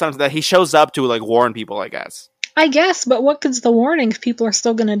 basically. That's something that he shows up to, like, warn people, I guess. I guess, but what good's the warning if people are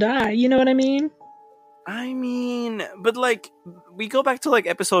still gonna die? You know what I mean? I mean, but, like, we go back to, like,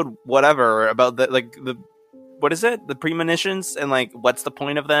 episode whatever about the, like, the... What is it? The premonitions? And, like, what's the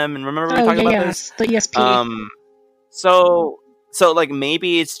point of them? And remember we talked about this? The ESP. So, like,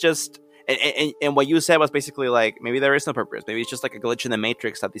 maybe it's just... And what you said was basically like, maybe there is no purpose. Maybe it's just like a glitch in the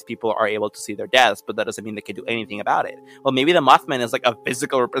Matrix that these people are able to see their deaths, but that doesn't mean they can do anything about it. Well, maybe the Mothman is like a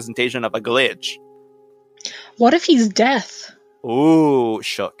physical representation of a glitch. What if he's death? Ooh,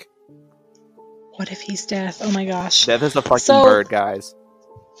 shook. What if he's death? Oh my gosh. Death is a fucking bird, guys.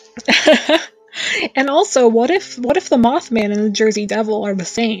 And also, what if the Mothman and the Jersey Devil are the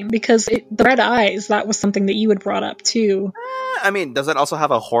same? Because the red eyes, that was something that you had brought up too. I mean, does it also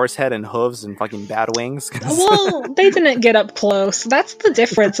have a horse head and hooves and fucking bat wings? Well, they didn't get up close. That's the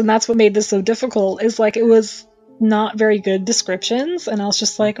difference, and that's what made this so difficult, is like it was not very good descriptions, and I was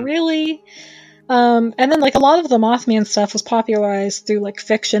just like, really? And then like a lot of the Mothman stuff was popularized through like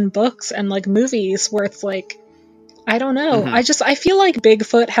fiction books and like movies where it's like, I don't know. I feel like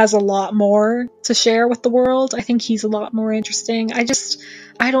Bigfoot has a lot more to share with the world. I think he's a lot more interesting.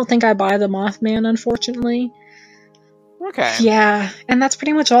 I don't think I buy the Mothman, unfortunately. Okay. Yeah, and that's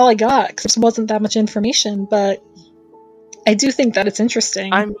pretty much all I got, because there wasn't that much information, but I do think that it's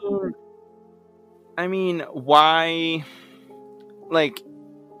interesting. I mean, why? Like,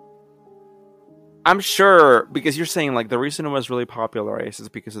 I'm sure, because you're saying like the reason it was really popularized is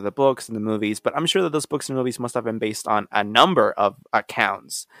because of the books and the movies, but I'm sure that those books and movies must have been based on a number of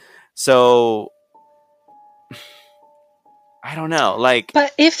accounts. So I don't know, like.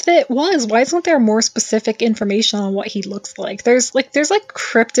 But if it was, why isn't there more specific information on what he looks like? There's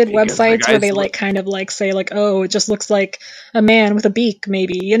cryptid websites where they like kind of like say like, oh, it just looks like a man with a beak,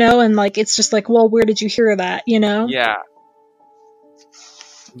 maybe, you know, and like it's just like, well, where did you hear that, you know?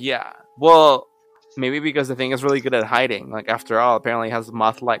 Yeah. Well, maybe because the thing is really good at hiding. Like, after all, apparently it has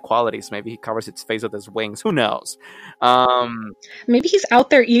moth-like qualities. Maybe he covers its face with his wings. Who knows? Maybe he's out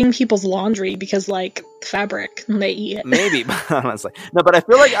there eating people's laundry because, like, fabric, and they eat it. Maybe, honestly. No, but I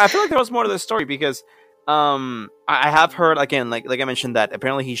feel like there was more to the story because I have heard, again, like I mentioned, that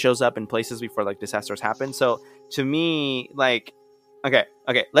apparently he shows up in places before, like, disasters happen. So, to me, like, okay,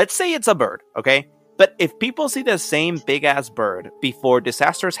 let's say it's a bird, okay? But if people see the same big-ass bird before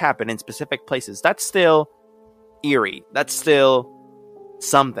disasters happen in specific places, that's still eerie. That's still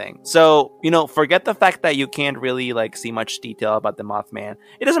something. So, you know, forget the fact that you can't really, like, see much detail about the Mothman.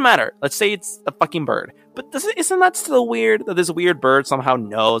 It doesn't matter. Let's say it's a fucking bird. But isn't that still weird? That this weird bird somehow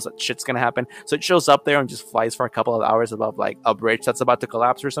knows that shit's gonna happen? So it shows up there and just flies for a couple of hours above, like, a bridge that's about to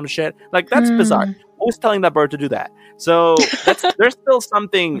collapse or some shit. Like, that's bizarre. Who's telling that bird to do that? So, there's still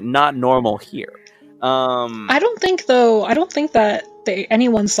something not normal here. I don't think that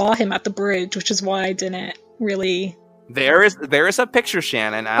anyone saw him at the bridge, which is why I didn't really. There is a picture,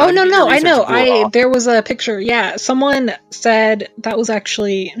 Shannon. Oh no, I know. There was a picture. Yeah, someone said that was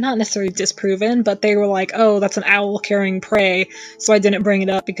actually not necessarily disproven, but they were like, "Oh, that's an owl carrying prey." So I didn't bring it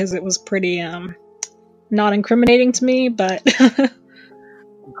up because it was pretty not incriminating to me, but.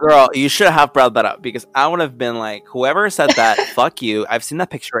 Girl, you should have brought that up, because I would have been like, whoever said that, fuck you. I've seen that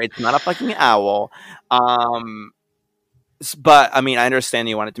picture. It's not a fucking owl. But, I mean, I understand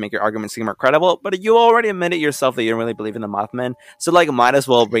you wanted to make your argument seem more credible, but you already admitted yourself that you don't really believe in the Mothman. So, like, might as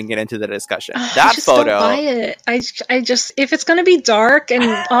well bring it into the discussion. That photo. Don't buy it. I just, if it's gonna be dark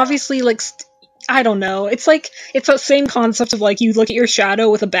and obviously, like, I don't know. It's like, it's that same concept of, like, you look at your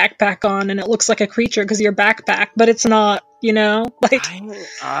shadow with a backpack on and it looks like a creature because of your backpack, but it's not, you know? Like,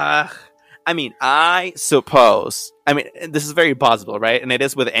 I mean, I suppose. I mean, this is very possible, right? And it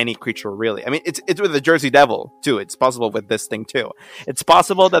is with any creature, really. I mean, it's with the Jersey Devil, too. It's possible with this thing, too. It's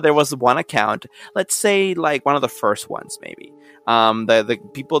possible that there was one account, let's say, like, one of the first ones, maybe.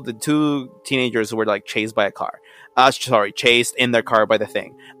 The two teenagers who were, like, chased by a car. Chased in their car by the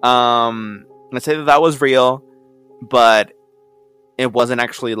thing. Let's say that was real, but it wasn't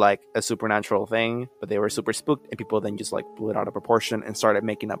actually like a supernatural thing, but they were super spooked, and people then just like blew it out of proportion and started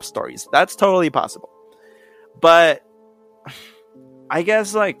making up stories. That's totally possible. But I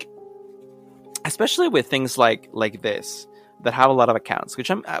guess, like, especially with things like this that have a lot of accounts, which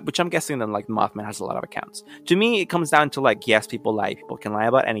I'm guessing that, like, Mothman has a lot of accounts. To me, it comes down to, like, yes, people lie. People can lie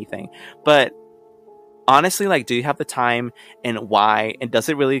about anything, but honestly, like, do you have the time, and why? And does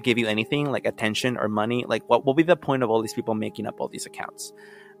it really give you anything, like attention or money? Like, what will be the point of all these people making up all these accounts?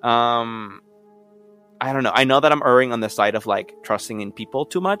 I don't know. I know that I'm erring on the side of, like, trusting in people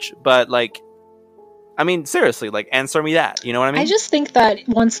too much, but, like, I mean, seriously, like, answer me that. You know what I mean? I just think that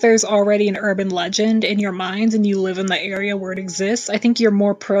once there's already an urban legend in your mind and you live in the area where it exists, I think you're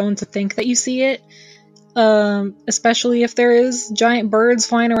more prone to think that you see it. Especially if there is giant birds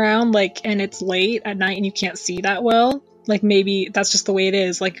flying around, like, and it's late at night and you can't see that well. Like, maybe that's just the way it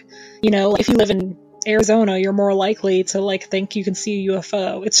is. Like, you know, if you live in Arizona, you're more likely to, like, think you can see a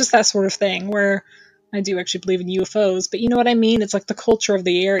UFO. It's just that sort of thing where I do actually believe in UFOs, but you know what I mean? It's like the culture of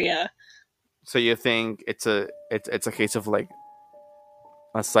the area So you think it's a case of like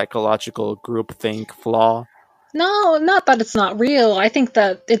a psychological groupthink flaw? No, not that it's not real. I think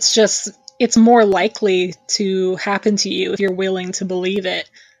that it's more likely to happen to you if you're willing to believe it.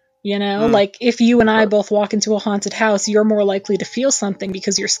 You know, like if you and I both walk into a haunted house, you're more likely to feel something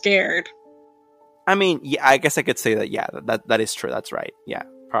because you're scared. I mean, yeah, I guess I could say that. Yeah, that is true. That's right. Yeah,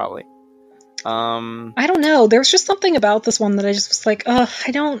 probably. I don't know. There's just something about this one that I just was like,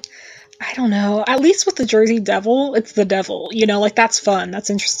 I don't know. At least with the Jersey Devil, it's the devil. You know, like that's fun. That's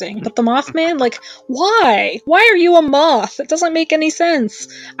interesting. But the Mothman, like, why? Why are you a moth? It doesn't make any sense.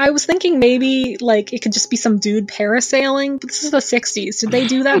 I was thinking maybe like it could just be some dude parasailing. But this is the 60s. Did they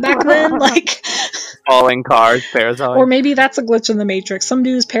do that back then? Like falling cars, parasailing. Or maybe that's a glitch in the Matrix. Some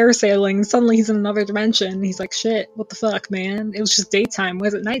dude's parasailing, and suddenly he's in another dimension. He's like, shit, what the fuck, man? It was just daytime. Why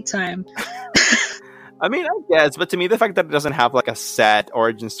is it nighttime? I mean, I guess, but to me, the fact that it doesn't have like a set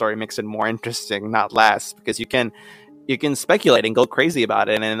origin story makes it more interesting, not less, because you can speculate and go crazy about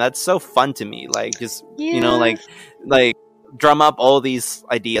it, and that's so fun to me. Like, just you know, like drum up all these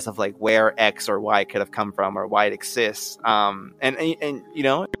ideas of like where X or Y could have come from or why it exists. And you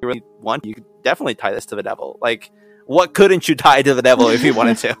know, if you really want, you could definitely tie this to the devil. Like, what couldn't you tie to the devil if you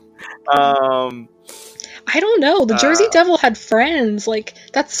wanted to? I don't know. The Jersey Devil had friends. Like,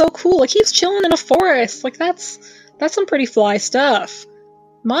 that's so cool. Like, he's chilling in a forest. Like, that's some pretty fly stuff.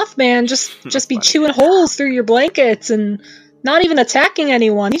 Mothman just be chewing holes through your blankets and not even attacking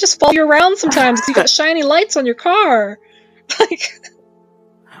anyone. He just follows you around sometimes because you got shiny lights on your car. Like,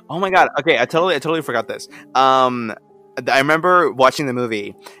 oh my god. Okay, I totally forgot this. I remember watching the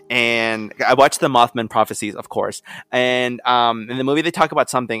movie, and I watched the Mothman Prophecies, of course. And in the movie, they talk about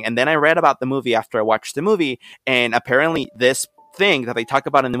something, and then I read about the movie after I watched the movie, and apparently this thing that they talk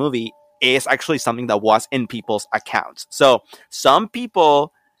about in the movie is actually something that was in people's accounts. So some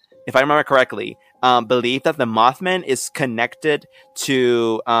people, if I remember correctly, believe that the Mothman is connected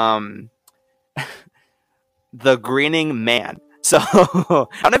to the Grinning Man. So I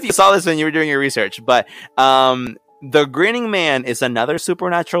don't know if you saw this when you were doing your research, but the Grinning Man is another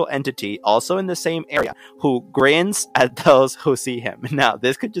supernatural entity, also in the same area, who grins at those who see him. Now,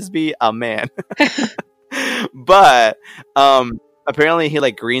 this could just be a man, but apparently he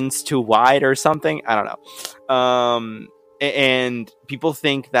like grins too wide or something. I don't know. And people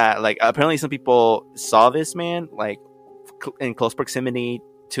think that like apparently some people saw this man like in close proximity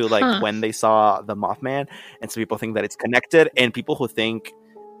to like when they saw the Mothman, and so people think that it's connected, and people who think.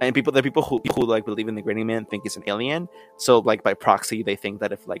 And the people who like believe in the Grinning Man think it's an alien. So like by proxy, they think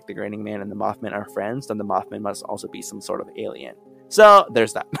that if like the Grinning Man and the Mothman are friends, then the Mothman must also be some sort of alien. So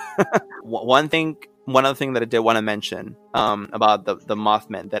there's that. One other thing that I did want to mention about the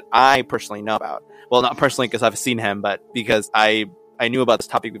Mothman that I personally know about. Well, not personally because I've seen him, but because I knew about this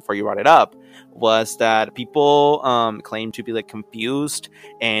topic before you brought it up, was that people claim to be like confused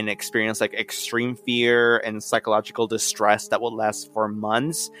and experience like extreme fear and psychological distress that will last for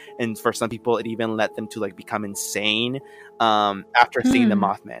months, and for some people it even led them to like become insane after seeing the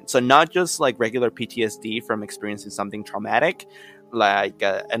Mothman. So not just like regular PTSD from experiencing something traumatic like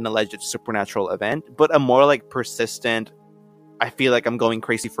an alleged supernatural event, but a more like persistent, I feel like I'm going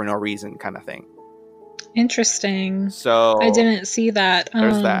crazy for no reason kind of thing. Interesting. So I didn't see that.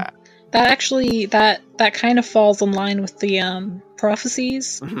 There's that. That actually that kind of falls in line with the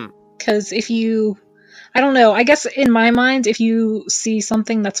prophecies. Because if you, I don't know, I guess in my mind, if you see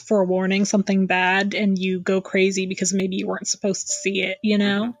something that's forewarning something bad and you go crazy because maybe you weren't supposed to see it, you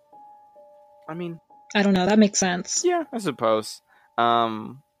know? I mean, I don't know. That makes sense. Yeah, I suppose.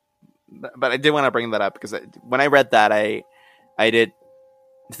 But I did want to bring that up because when I read that, I did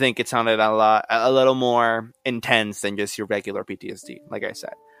think it sounded a little more intense than just your regular PTSD, like I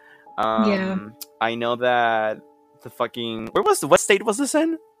said. I know that what state was this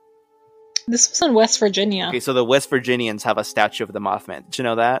in? This was in West Virginia. Okay, so the West Virginians have a statue of the Mothman. Did you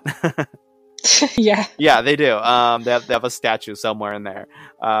know that? Yeah, they do. They have a statue somewhere in there.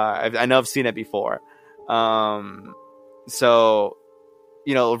 I know I've seen it before. So,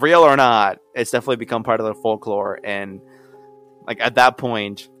 you know, real or not, it's definitely become part of the folklore, and like at that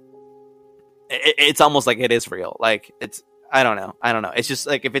point, it's almost like it is real. Like it's, I don't know. It's just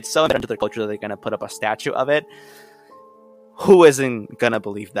like if it's so into their culture that they're gonna put up a statue of it, who isn't gonna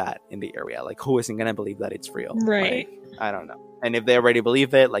believe that in the area? Like who isn't gonna believe that it's real? Right. Like, I don't know. And if they already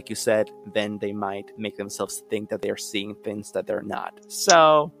believe it, like you said, then they might make themselves think that they're seeing things that they're not.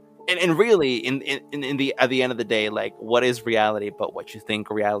 So and really in the at the end of the day, like, what is reality but what you think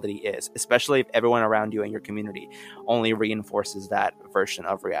reality is, especially if everyone around you in your community only reinforces that version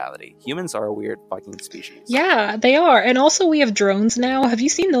of reality. Humans are a weird fucking species. Yeah, they are. And also we have drones now. Have you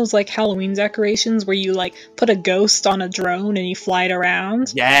seen those like Halloween decorations where you like put a ghost on a drone and you fly it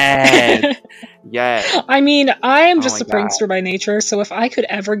around? Yes. Yes. I mean, I am Oh just my a prankster by nature, so if I could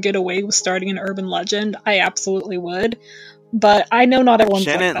ever get away with starting an urban legend, I absolutely would. But I know not everyone's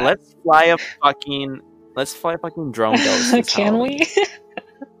Shannon, like let's fly a fucking drone ghost that. this Can Halloween.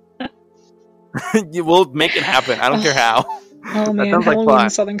 we? We'll make it happen. I don't care how. Oh man, sounds like Halloween fun. in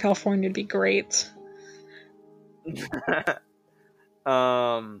Southern California would be great.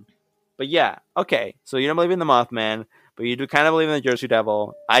 But yeah, okay. So you don't believe in the Mothman, but you do kind of believe in the Jersey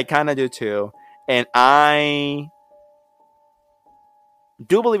Devil. I kind of do too, and I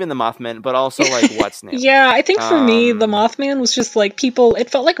do believe in the Mothman, but also like what's new. Yeah, I think for me, the Mothman was just like people.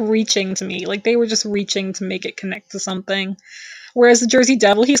 It felt like reaching to me, like they were just reaching to make it connect to something. Whereas the Jersey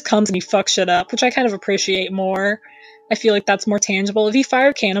Devil, he just comes and he fucks shit up, which I kind of appreciate more. I feel like that's more tangible. If he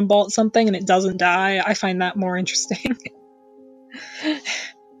fired cannonball at something and it doesn't die, I find that more interesting.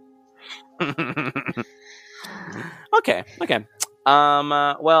 Okay.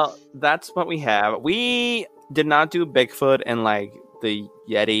 Well, that's what we have. We did not do Bigfoot and like the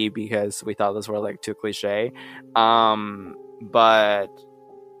Yeti because we thought those were like too cliche. But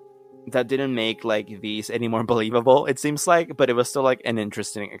that didn't make like these any more believable, it seems like, but it was still like an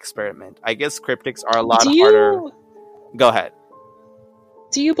interesting experiment. I guess cryptics are a lot harder. Go ahead.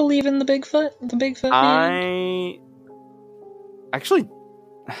 Do you believe in the Bigfoot? The Bigfoot man? Actually,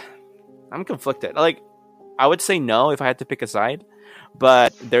 I'm conflicted. Like, I would say no if I had to pick a side,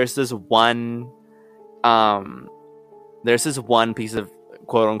 but there's this one piece of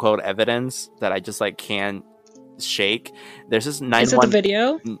quote unquote evidence that I just like can't shake. There's this 911. Is it the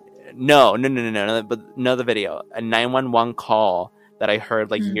video? No, but no, the video. A 911 call that I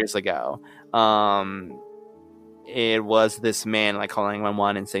heard like years ago. It was this man like calling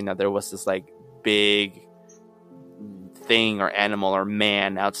 911 and saying that there was this like big thing or animal or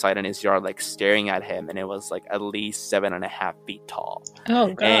man outside in his yard like staring at him, and it was like at least 7.5 feet tall.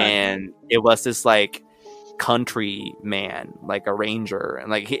 Oh god. And it was this like country man, like a ranger, and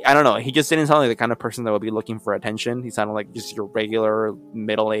like I don't know, he just didn't sound like the kind of person that would be looking for attention. He sounded like just your regular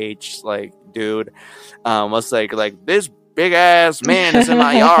middle-aged like dude. Was like this big ass man is in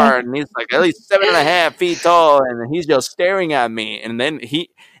my yard and he's like at least 7.5 feet tall and he's just staring at me. And then he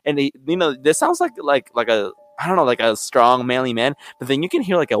you know, this sounds like a, I don't know, like a strong manly man, but then you can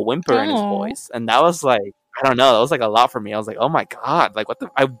hear like a whimper in his voice, and that was like, I don't know, that was like a lot for me. I was like, oh my god, like what the,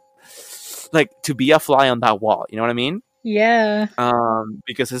 I like to be a fly on that wall, you know what I mean? Yeah.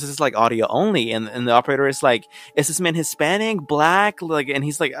 Because this is like audio only, and the operator is like, is this man Hispanic, black, like, and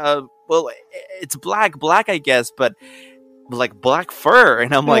he's like, well, it's black, I guess, but like black fur,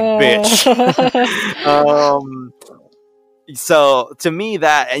 and I'm like, bitch. So to me,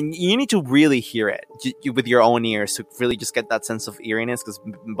 that, and you need to really hear it with your own ears to really just get that sense of eeriness, because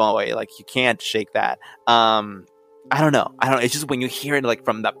boy, like you can't shake that. I don't know. It's just when you hear it like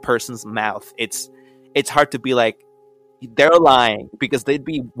from that person's mouth, it's hard to be like they're lying, because they'd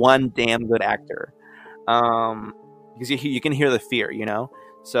be one damn good actor. Because you can hear the fear, you know.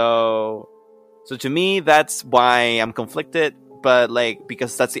 So to me, that's why I'm conflicted. But like,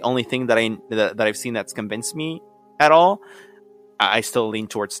 because that's the only thing that I've seen that's convinced me at all, I still lean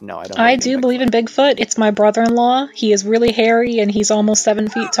towards no. I do believe in Bigfoot. It's my brother-in-law. He is really hairy and he's almost 7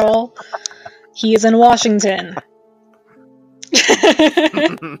 feet tall. He is in Washington.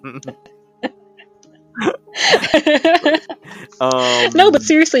 No, but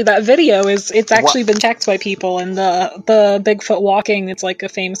seriously, that video it's actually been checked by people, and the Bigfoot walking, it's like a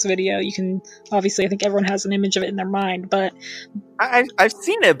famous video. You can, obviously, I think everyone has an image of it in their mind, but I've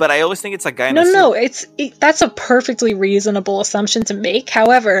seen it, but I always think it's a guy in a suit. No, that's a perfectly reasonable assumption to make.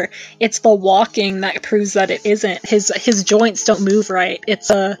 However, it's the walking that proves that it isn't. His joints don't move right. It's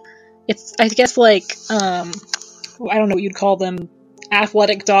I guess like I don't know what you'd call them.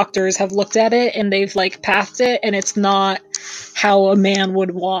 Athletic doctors have looked at it and they've like pathed it, and it's not how a man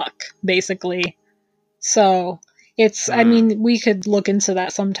would walk, basically. So it's I mean, we could look into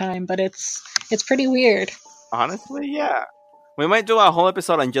that sometime, but it's pretty weird. Honestly, yeah. We might do a whole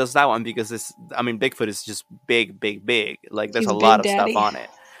episode on just that one, because Bigfoot is just big. Like there's a lot of stuff on it,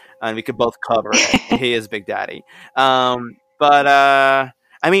 and we could both cover it. He is Big Daddy. But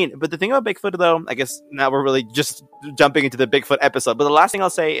the thing about Bigfoot, though, I guess now we're really just jumping into the Bigfoot episode. But the last thing I'll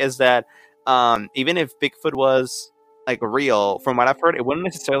say is that even if Bigfoot was like real, from what I've heard, it wouldn't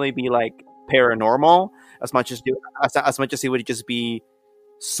necessarily be like paranormal as much as he would just be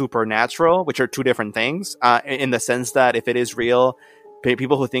supernatural, which are two different things. In the sense that if it is real,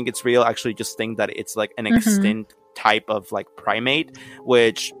 people who think it's real actually just think that it's like an extinct type of like primate,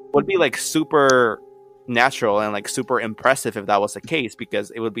 which would be like super natural and like super impressive if that was the case,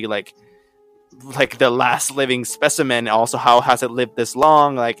 because it would be like the last living specimen. Also, how has it lived this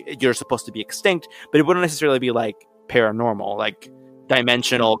long? Like, you're supposed to be extinct, but it wouldn't necessarily be like paranormal, like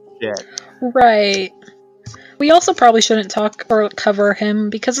dimensional shit. Right. We also probably shouldn't talk or cover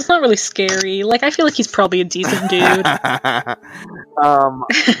him because it's not really scary. Like, I feel like he's probably a decent dude.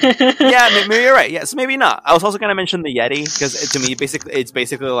 Yeah, maybe you're right. Yes, maybe not. I was also gonna mention the Yeti because to me, it's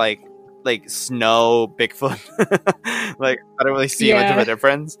basically like snow Bigfoot. Like, I don't really see much of a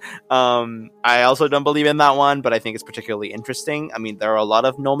difference. I also don't believe in that one, but I think it's particularly interesting. I mean, there are a lot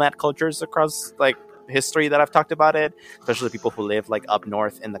of nomad cultures across like history that I've talked about it, especially people who live like up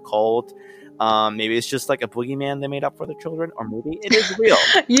north in the cold. Maybe it's just like a boogeyman they made up for the children, or maybe it is real.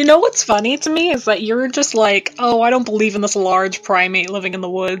 You know what's funny to me is that you're just like, oh, I don't believe in this large primate living in the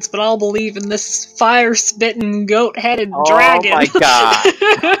woods, but I'll believe in this fire-spitting, goat-headed dragon. Oh my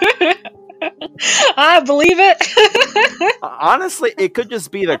god. I believe it. Honestly, it could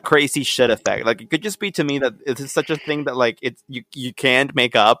just be the crazy shit effect. Like, it could just be to me that it's such a thing that like you can't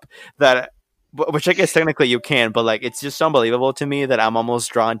make up, that, which I guess technically you can, but like, it's just unbelievable to me that I'm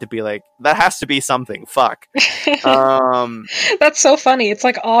almost drawn to be like, that has to be something. Fuck. That's so funny. It's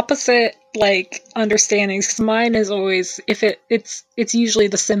like opposite like understandings. 'Cause mine is always, if it's usually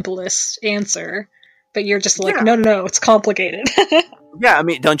the simplest answer, but you're just like, no, it's complicated. Yeah, I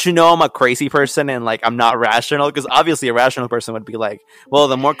mean, don't you know I'm a crazy person and like I'm not rational? Because obviously a rational person would be like, well,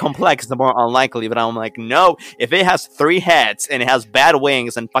 the more complex, the more unlikely. But I'm like, no, if it has 3 heads and it has bad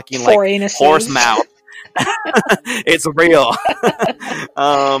wings and fucking like horse mouth, it's real.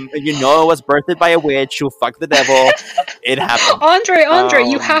 You know, it was birthed by a witch who fucked the devil. It happened. Andre,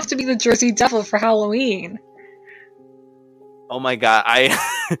 you have to be the Jersey Devil for Halloween. Oh my god,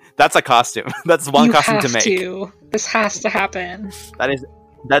 that's a costume. That's one costume to make. This has to happen.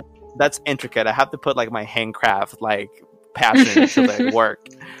 That's intricate. I have to put like my handcraft like passion into the work.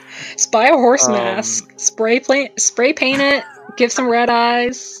 Just buy a horse mask, spray paint it, give some red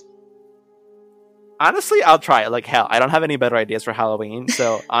eyes. Honestly, I'll try it. Like, hell, I don't have any better ideas for Halloween.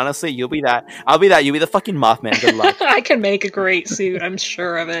 So honestly, you'll be that. I'll be that. You'll be the fucking Mothman. Good luck. I can make a great suit. I'm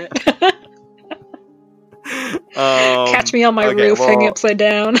sure of it. Catch me on my roof, hanging upside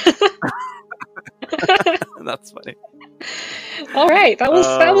down. That's funny. All right, that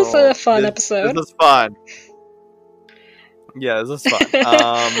was a fun episode. This was fun. Yeah, this was fun.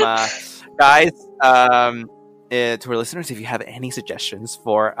 Guys, to our listeners, if you have any suggestions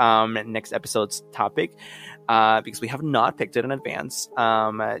for next episode's topic, because we have not picked it in advance,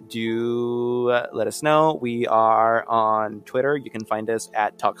 do let us know. We are on Twitter. You can find us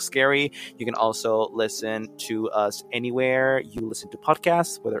at Talk Scary. You can also listen to us anywhere you listen to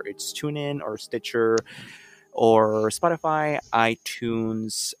podcasts, whether it's TuneIn or Stitcher or Spotify,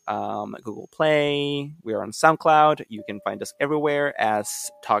 iTunes, Google Play. We are on SoundCloud. You can find us everywhere as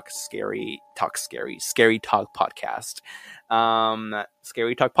Scary Talk Podcast.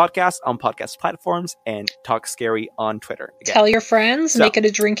 Scary Talk Podcast on podcast platforms, and Talk Scary on Twitter. Again. Tell your friends, make it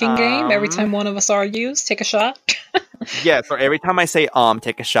a drinking game. Every time one of us argues, take a shot. Yeah, so every time I say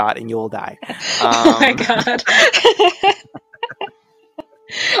take a shot and you will die. Oh my god.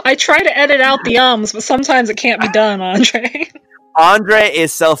 I try to edit out the ums, but sometimes it can't be done, Andre. Andre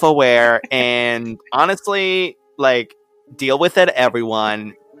is self-aware, and honestly, like, deal with it,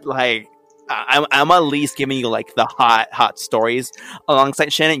 everyone. Like, I'm at least giving you like the hot stories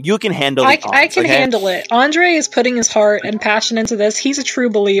alongside Shannon. You can handle it. I can handle it. Andre is putting his heart and passion into this. He's a true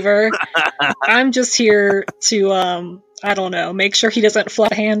believer. I'm just here to I don't know, make sure he doesn't fluff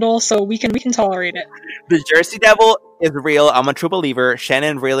the handle, so we can tolerate it. The Jersey Devil is real. I'm a true believer.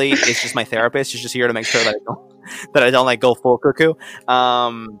 Shannon really is just my therapist. She's just here to make sure that I don't like go full cuckoo.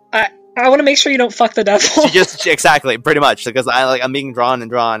 I want to make sure you don't fuck the devil. Exactly, pretty much, because I'm being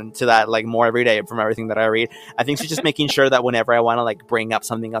drawn to that like more every day from everything that I read. I think she's just making sure that whenever I want to like bring up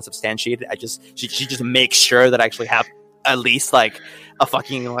something unsubstantiated, she just makes sure that I actually have at least like a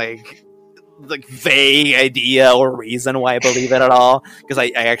fucking like vague idea or reason why I believe it at all, because I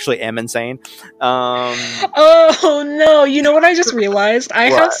actually am insane. Oh no, you know what I just realized?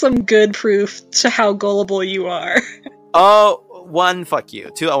 I have some good proof to how gullible you are. Oh, 1, fuck you.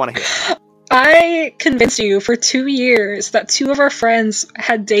 2, I want to hear. I convinced you for 2 years that 2 of our friends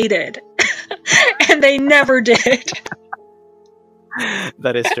had dated, and they never did.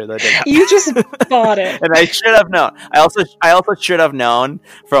 That is true. That did happen. You just bought it. And I should have known. I also should have known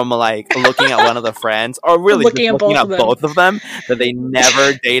from like looking at one of the friends, or really looking at both of them, that they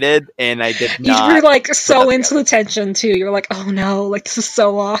never dated, and I did not. You were like so into the tension too. You were like, oh no, like this is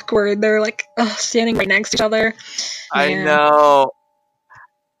so awkward. They're like standing right next to each other. I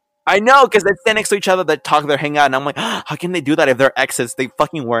know, because they stand next to each other, they talk, they hang out, and I'm like, how can they do that if they're exes? They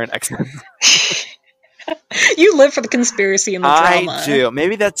fucking weren't exes. You live for the conspiracy and the drama. I do.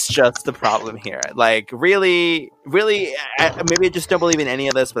 Maybe that's just the problem here. Like, really, maybe I just don't believe in any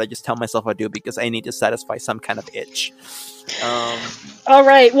of this, but I just tell myself I do because I need to satisfy some kind of itch. All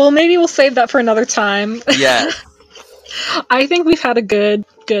right. Well, maybe we'll save that for another time. Yeah. I think we've had a good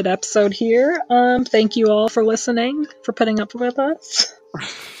episode here. Thank you all for listening, for putting up with us.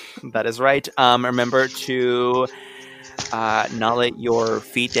 That is right. Remember to not let your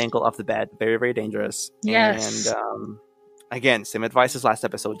feet dangle off the bed. Very, very dangerous. Yes. And again, same advice as last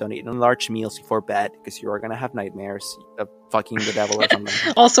episode. Don't eat large meals before bed because you are going to have nightmares of fucking the devil or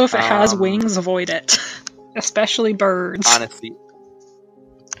something. Also, if it has wings, avoid it. Especially birds. Honestly.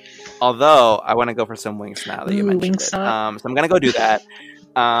 Although, I want to go for some wings now that you mentioned it. So I'm going to go do that.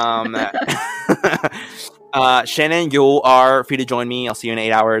 Shannon, you are free to join me. I'll see you in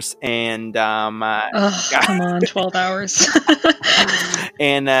 8 hours. And come on, 12 hours.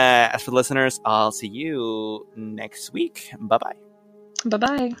 And as for the listeners, I'll see you next week. Bye-bye.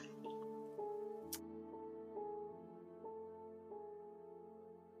 Bye-bye.